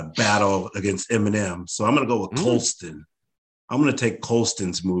a battle against Eminem. So I'm going to go with Colston. I'm going to take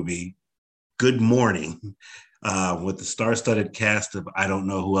Colston's movie, Good Morning, with the star-studded cast of I don't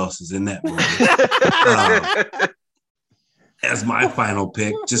know who else is in that movie. As my final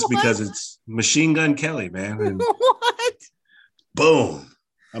pick, just because it's Machine Gun Kelly, man. And what? Boom.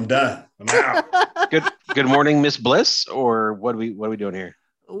 I'm done. I'm out. Good morning, Miss Bliss, or what are we doing here?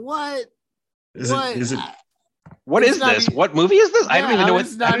 What? Is it What is this? What movie is this? Yeah, I don't even know what.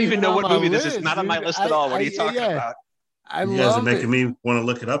 I don't even know what movie this is. list, Not on my list at all. What are you talking about? You guys are making me want to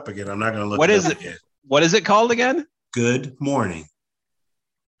look it up again. I'm not going to look. What it is up it? Again. What is it called again? Good Morning.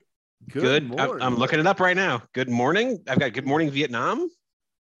 Good. Morning. I'm looking it up right now. Good Morning. I've got Good Morning Vietnam.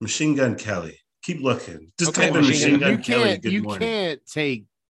 Machine Gun Kelly. Keep looking. Just Okay, type in Machine Gun Kelly. You can't take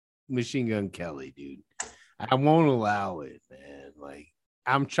Machine Gun Kelly, dude. I won't allow it, man. Like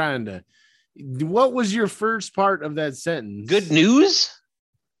I'm trying to. What was your first part of that sentence? Good news?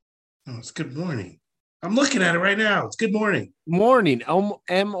 Oh, it's Good Morning. I'm looking at it right now. It's Good Morning. Morning. Mourne.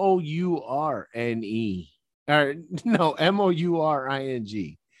 Or no,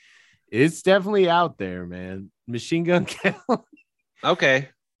 Mouring. It's definitely out there, man. Machine Gun Kelly. Okay.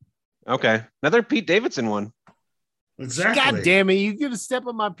 Another Pete Davidson one. Exactly. God damn it. You gonna step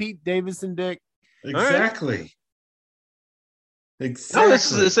on my Pete Davidson dick? Exactly. No,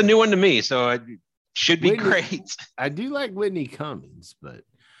 this is a new one to me, so it should be great. I do like Whitney Cummings, but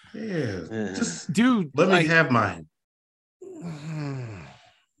just dude, let me have mine.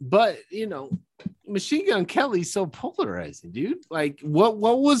 But Machine Gun Kelly's so polarizing, dude. Like, what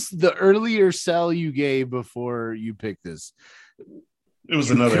was the earlier sell you gave before you picked this? It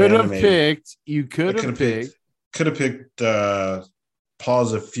was another. You could have picked. Could have picked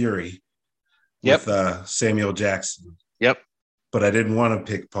Paws of Fury. Yep. With Samuel Jackson. Yep. But I didn't want to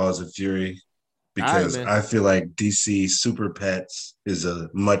pick Paws of Fury because I feel like DC Super Pets is a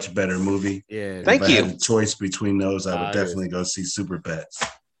much better movie. Yeah. Thank you. If I had a choice between those, I would definitely go see Super Pets.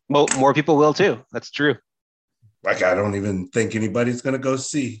 Well, more people will too. That's true. Like, I don't even think anybody's going to go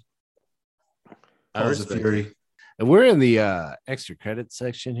see Paws of Fury. And we're in the extra credit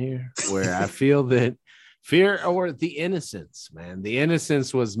section here where I feel that Fear or The Innocents, man. The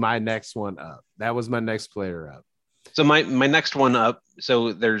Innocents was my next one up. That was my next player up. So my next one up.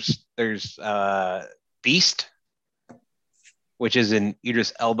 So there's Beast, which is in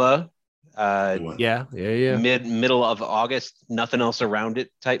Idris Elba. Yeah. Middle of August, nothing else around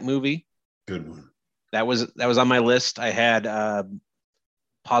it type movie. Good one. That was on my list. I had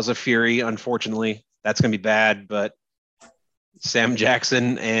Paws of Fury. Unfortunately, that's gonna be bad. But Sam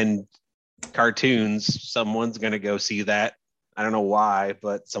Jackson and cartoons, someone's gonna go see that. I don't know why,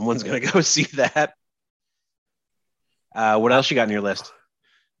 but someone's gonna go see that. What else you got on your list?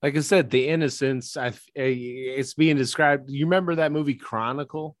 Like I said, The Innocents. It's being described. You remember that movie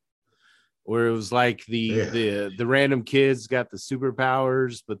Chronicle, where it was like the random kids got the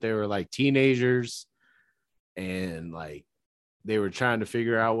superpowers, but they were like teenagers, and like they were trying to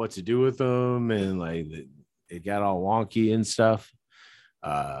figure out what to do with them, and like it got all wonky and stuff.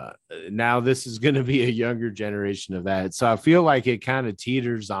 Now this is going to be a younger generation of that, so I feel like it kind of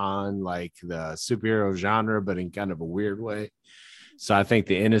teeters on like the superhero genre, but in kind of a weird way. So I think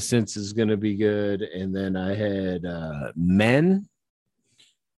The Innocents is going to be good. And then I had Men.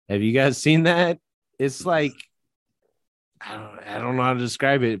 Have you guys seen that? It's like I don't know how to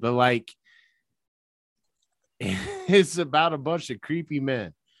describe it, but like it's about a bunch of creepy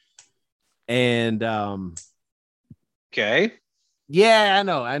men. And Okay. yeah,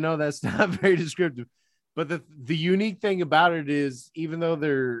 I know that's not very descriptive, but the unique thing about it is, even though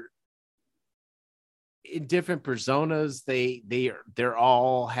they're in different personas, they're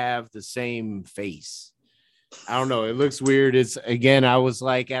all have the same face. I don't know, it looks weird. It's, again, I was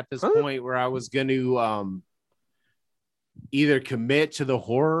like at this point where I was going to either commit to the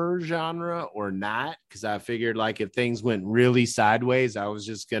horror genre or not, because I figured like if things went really sideways, I was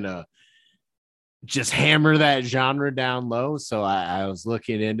just gonna just hammer that genre down low. So I was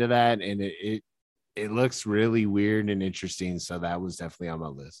looking into that, and it looks really weird and interesting. So that was definitely on my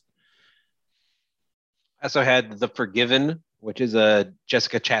list. I also had The Forgiven, which is a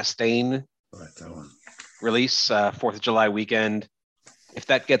Jessica Chastain release, 4th of July weekend. If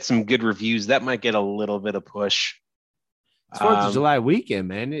that gets some good reviews, that might get a little bit of push. It's 4th of July weekend,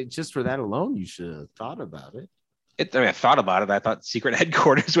 man. Just for that alone, you should have thought about it. I thought about it. I thought Secret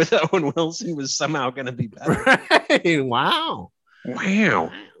Headquarters with Owen Wilson was somehow going to be better. Right. Wow. Liam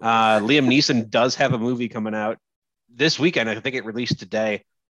Neeson does have a movie coming out this weekend. I think it released today,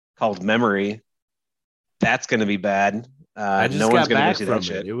 called Memory. That's going to be bad. I just no got one's going to back see from that it.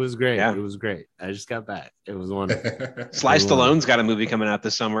 shit. It was great. Yeah. It was great. I just got back. It was wonderful. Sly Stallone's got a movie coming out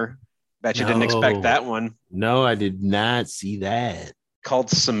this summer. Bet you didn't expect that one. No, I did not see that. Called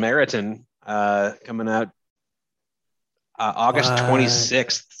Samaritan, coming out August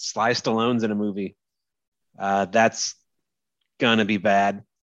 26th. Sly Stallone's in a movie. That's gonna be bad.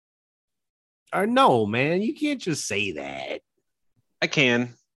 Or no, man, you can't just say that. I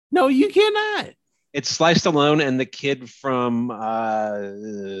can. No, you cannot. It's Sly Stallone and the kid from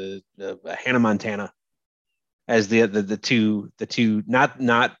Hannah Montana as the two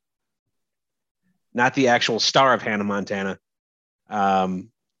not the actual star of Hannah Montana. One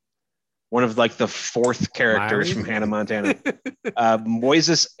of like the fourth characters Miley? from Hannah Montana.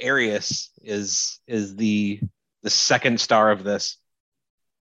 Moises Arias is the second star of this.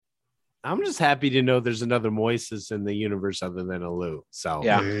 I'm just happy to know there's another Moises in the universe other than a Lou. So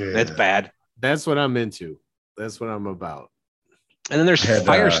Yeah, that's bad. That's what I'm into. That's what I'm about. And then there's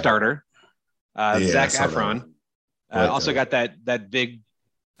Firestarter. Zac Efron. Also got that big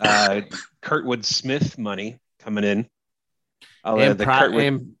Kurtwood Smith money coming in.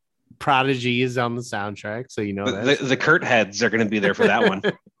 And Prodigy is on the soundtrack, so you know the Kurt heads are going to be there for that one.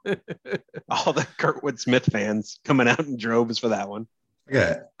 All the Kurtwood Smith fans coming out in droves for that one.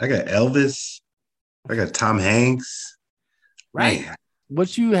 I got Elvis. I got Tom Hanks. Right. Man.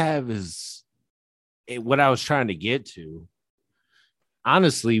 What you have is what I was trying to get to.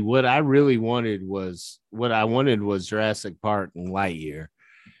 Honestly, what I wanted was Jurassic Park and Lightyear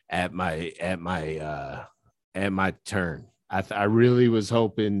at my turn. I really was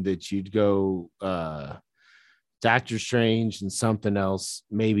hoping that you'd go Doctor Strange and something else,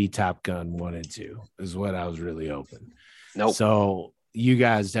 maybe Top Gun 1 and 2 is what I was really hoping. Nope. So you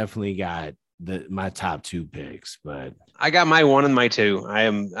guys definitely got my top two picks, but I got my 1 and my 2.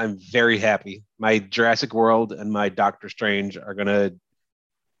 I'm very happy. My Jurassic World and my Doctor Strange are gonna.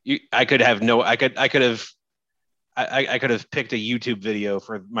 I could have picked a YouTube video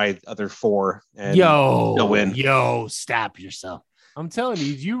for my other 4 and still win. Stop yourself. I'm telling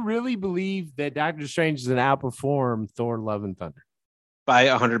you, do you really believe that Doctor Strange is going to outperform Thor: Love and Thunder by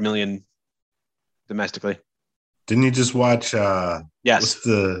 100 million domestically? Didn't you just watch yes, what's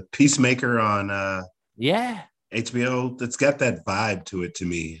the Peacemaker on HBO? That's got that vibe to it to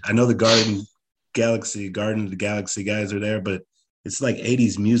me. I know the Guardian of the Galaxy guys are there, but it's like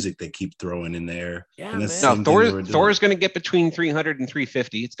 80s music they keep throwing in there. Yeah, no, Thor's going to get between 300 and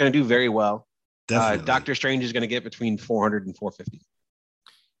 350. It's going to do very well. Doctor Strange is going to get between 400 and 450.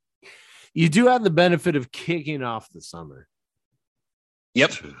 You do have the benefit of kicking off the summer.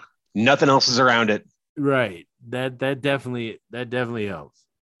 Yep. Nothing else is around it. Right. That definitely helps.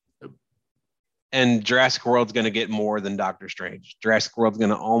 And Jurassic World's going to get more than Doctor Strange. Jurassic World's going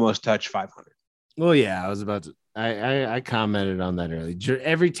to almost touch 500. Well, yeah, I was about to. I commented on that earlier.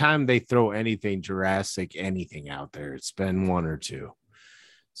 Every time they throw anything Jurassic, anything out there, it's been one or two.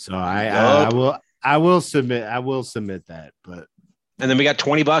 So I will submit that. But and then we got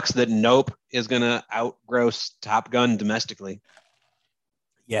 $20 that Nope is gonna outgross Top Gun domestically.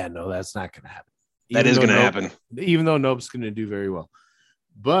 yeah, no, that's not gonna happen. That is gonna happen. Even though Nope's gonna do very well.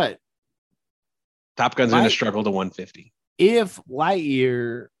 But Top Gun's gonna struggle to 150. If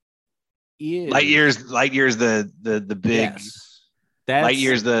Lightyear's the big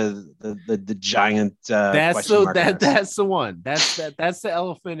Lightyear's the giant that's the one. That's the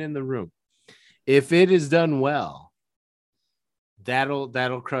elephant in the room. If it is done well,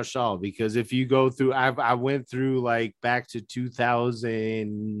 that'll crush all, because if you go through, I went through like back to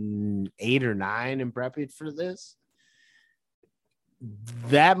 2008 or 9 and prepping for this.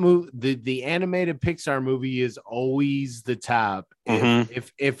 That movie, the animated Pixar movie, is always the top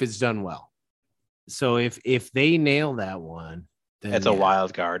if it's done well. So if they nail that one, then that's a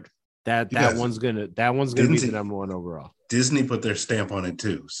wild card. That one's gonna be the number one overall. Disney put their stamp on it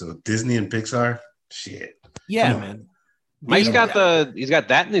too. So Disney and Pixar, shit. Yeah, man. Mike's got that,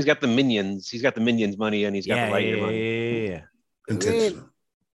 and he's got the Minions. He's got the Minions money, and he's got the Lightyear money. Yeah.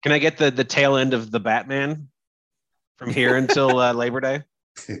 Can I get the tail end of the Batman from here until Labor Day?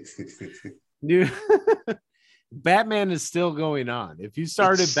 Dude, Batman is still going on. If you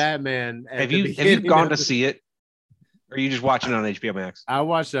started Batman, have you gone to see it? Or are you just watching it on HBO Max? I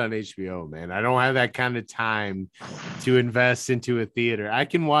watched it on HBO, man. I don't have that kind of time to invest into a theater. I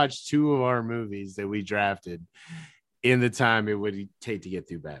can watch 2 of our movies that we drafted in the time it would take to get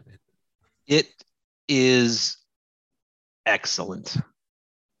through Batman. It is excellent.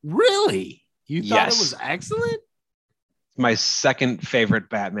 Really? You thought it was excellent? It's my second favorite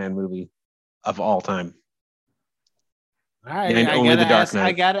Batman movie of all time. All right. And only The Dark Knight.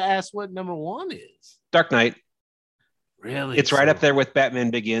 I got to ask what number 1 is. Dark Knight. Really? It's right up there with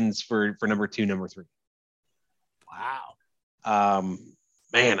Batman Begins for number 2, number 3. Wow.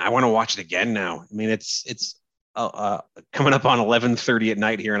 Man, I want to watch it again now. I mean, it's coming up on 11:30 at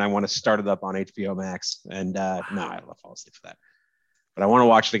night here, and I want to start it up on HBO Max. And no, I'll fall asleep for that. But I want to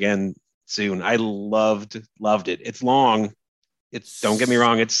watch it again soon. I loved it. It's long. Don't get me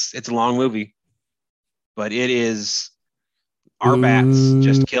wrong. It's a long movie, but it is. Arbats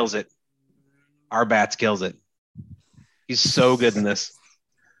just kills it. Arbats kills it. He's so good in this.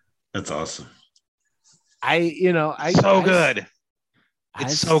 That's awesome. It's so good.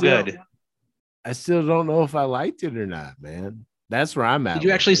 I still don't know if I liked it or not, man. That's where I'm at. Did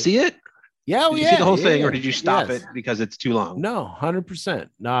you actually see it? Yeah, did you see the whole thing, or did you stop it because it's too long? No, 100%.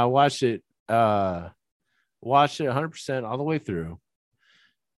 No, I watched it. Watched it 100% all the way through.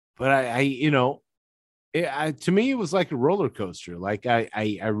 But to me, it was like a roller coaster. Like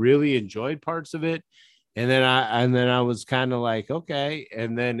I really enjoyed parts of it. And then I was kind of like, okay.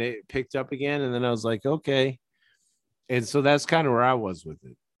 And then it picked up again. And then I was like, okay. And so that's kind of where I was with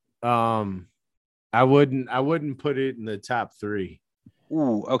it. I wouldn't put it in the top 3.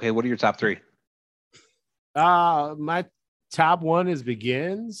 Ooh, okay. What are your top 3? My top 1 is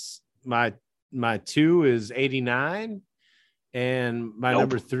Begins. My 2 is 89. And my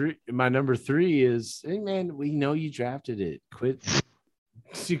number 3 is, hey man, we know you drafted it. Quit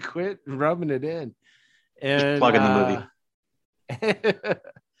rubbing it in. And plug in the movie.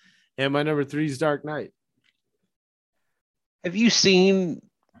 And my number 3 is Dark Knight. Have you seen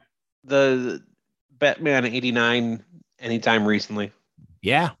the Batman 89 anytime recently?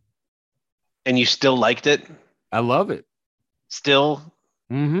 Yeah. And you still liked it? I love it. Still?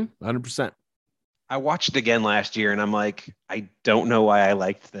 100%. I watched it again last year, and I'm like, I don't know why I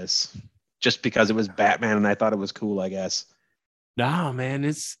liked this. Just because it was Batman and I thought it was cool, I guess. No, man,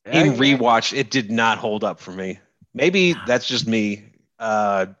 in rewatch, it did not hold up for me. Maybe that's just me.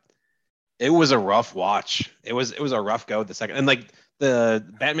 It was a rough watch. It was a rough go the second. And like the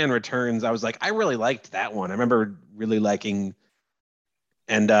Batman Returns, I was like, I really liked that one. I remember really liking.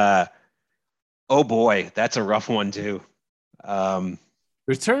 And oh boy, that's a rough one too.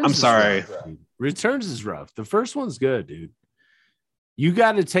 Returns. I'm sorry. Returns is rough. The first one's good, dude. You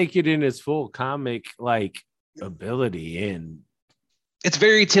got to take it in its full comic like ability, and it's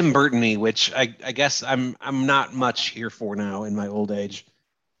very Tim Burton-y, which I guess I'm not much here for now in my old age.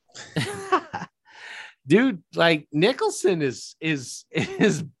 Dude, like Nicholson is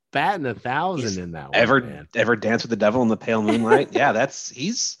batting 1,000 in that one. Ever Dance with the Devil in the Pale Moonlight? Yeah,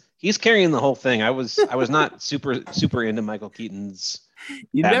 he's carrying the whole thing. I was not super into Michael Keaton's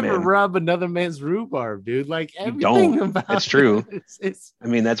You Batman. never rub another man's rhubarb, dude. Like everything about it's true. It's I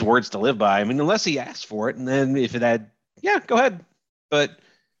mean, that's words to live by. I mean, unless he asked for it, and then if it had, yeah, go ahead. But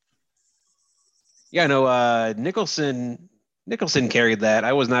Yeah, no, Nicholson carried that.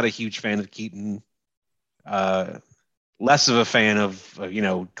 I was not a huge fan of Keaton. Less of a fan of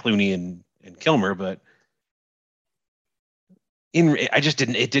Clooney and Kilmer, but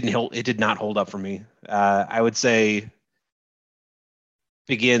it did not hold up for me. I would say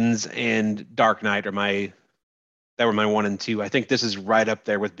Begins and Dark Knight were my 1 and 2. I think this is right up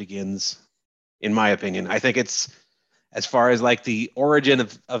there with Begins, in my opinion. I think it's, as far as like the origin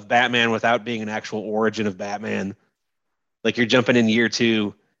of Batman without being an actual origin of Batman, like you're jumping in year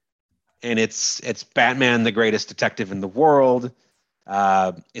 2 and it's Batman, the greatest detective in the world.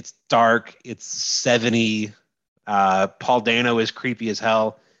 It's dark. It's 70. Paul Dano is creepy as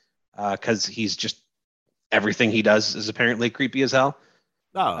hell because he's just, everything he does is apparently creepy as hell.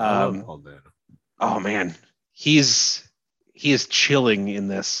 Oh, I love Paul Dano. Oh man, he is chilling in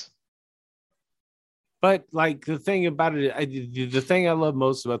this. But like the thing about it, the thing I love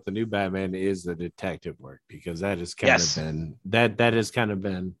most about the new Batman is the detective work, because that has kind of been that has kind of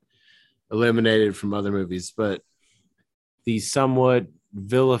been eliminated from other movies. But the somewhat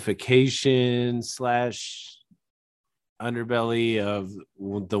vilification / underbelly of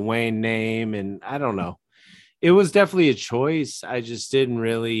the Wayne name, and I don't know, it was definitely a choice. I just didn't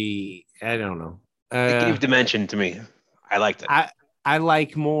really. I don't know. It gave dimension to me. I liked it. I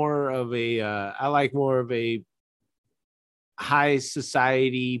like more of a high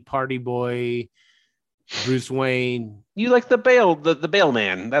society party boy Bruce Wayne. You like the bail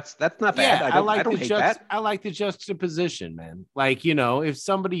man. That's not bad. Yeah, I don't hate that. I like the juxtaposition, man. Like, if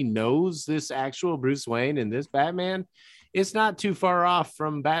somebody knows this actual Bruce Wayne and this Batman, it's not too far off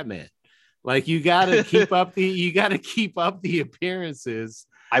from Batman. Like, you gotta keep up the appearances.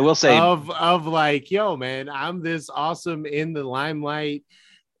 I will say of like, yo, man, I'm this awesome in the limelight,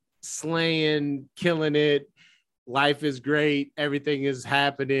 slaying, killing it. Life is great. Everything is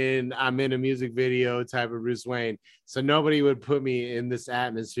happening. I'm in a music video type of Bruce Wayne. So nobody would put me in this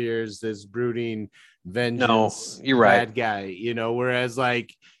atmosphere as this brooding vengeance. No, you're right. Bad guy, whereas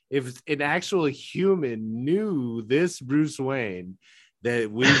like if an actual human knew this Bruce Wayne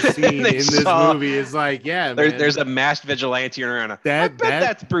that we've seen in this movie, is like, yeah, there's a masked vigilante around. I bet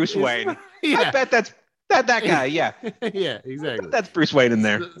that's Bruce Wayne. Yeah. I bet that's that guy. Yeah. Yeah, exactly. That's Bruce Wayne in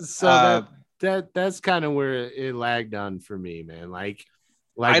there. So that's kind of where it lagged on for me, man. Like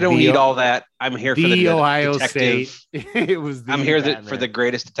I don't need all that. I'm here for the Ohio detective. State. It was. I'm here for the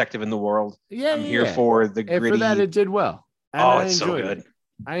greatest detective in the world. Yeah, I'm here for the gritty. And for that, it did well. And it's so good.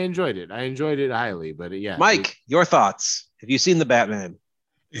 I enjoyed it. I enjoyed it highly. But yeah, Mike, your thoughts? Have you seen the Batman?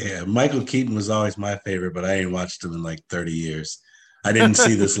 Yeah, Michael Keaton was always my favorite, but I ain't watched him in like 30 years. I didn't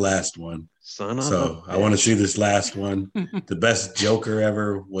see this last one. I want to see this last one. The best Joker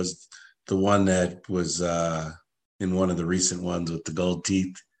ever was the one that was in one of the recent ones with the gold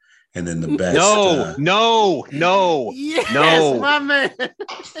teeth. And then the best. No. Yes, no. My man.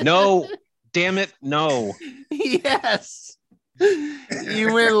 No. Damn it. No. Yes.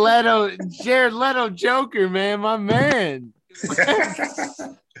 You went Jared Leto Joker, man. My man.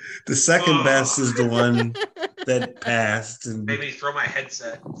 The second best is the one that passed. And maybe throw my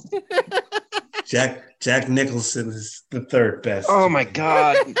headset. Jack Nicholson is the third best. Oh my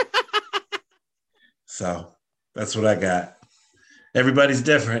God. So that's what I got. Everybody's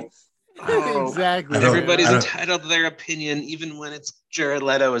different. Exactly. Everybody's entitled to their opinion, even when it's Jared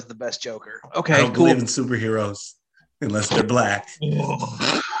Leto is the best Joker. Okay, I don't believe in superheroes unless they're black.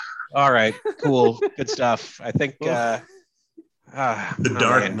 All right, cool, good stuff. I think The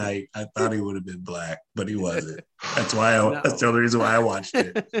Dark Knight. I thought he would have been black, but he wasn't. That's why. That's the only reason why I watched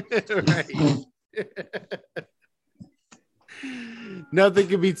it. Right. Nothing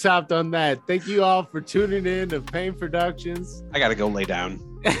can be topped on that. Thank you all for tuning in to Pain Productions. I gotta go lay down.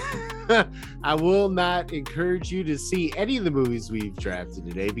 I will not encourage you to see any of the movies we've drafted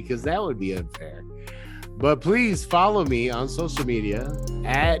today because that would be unfair. But please follow me on social media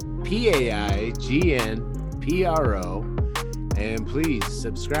at PAIGNPRO, and please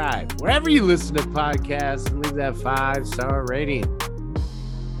subscribe wherever you listen to podcasts and leave that 5-star rating.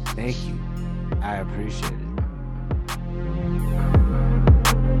 Thank you. I appreciate it.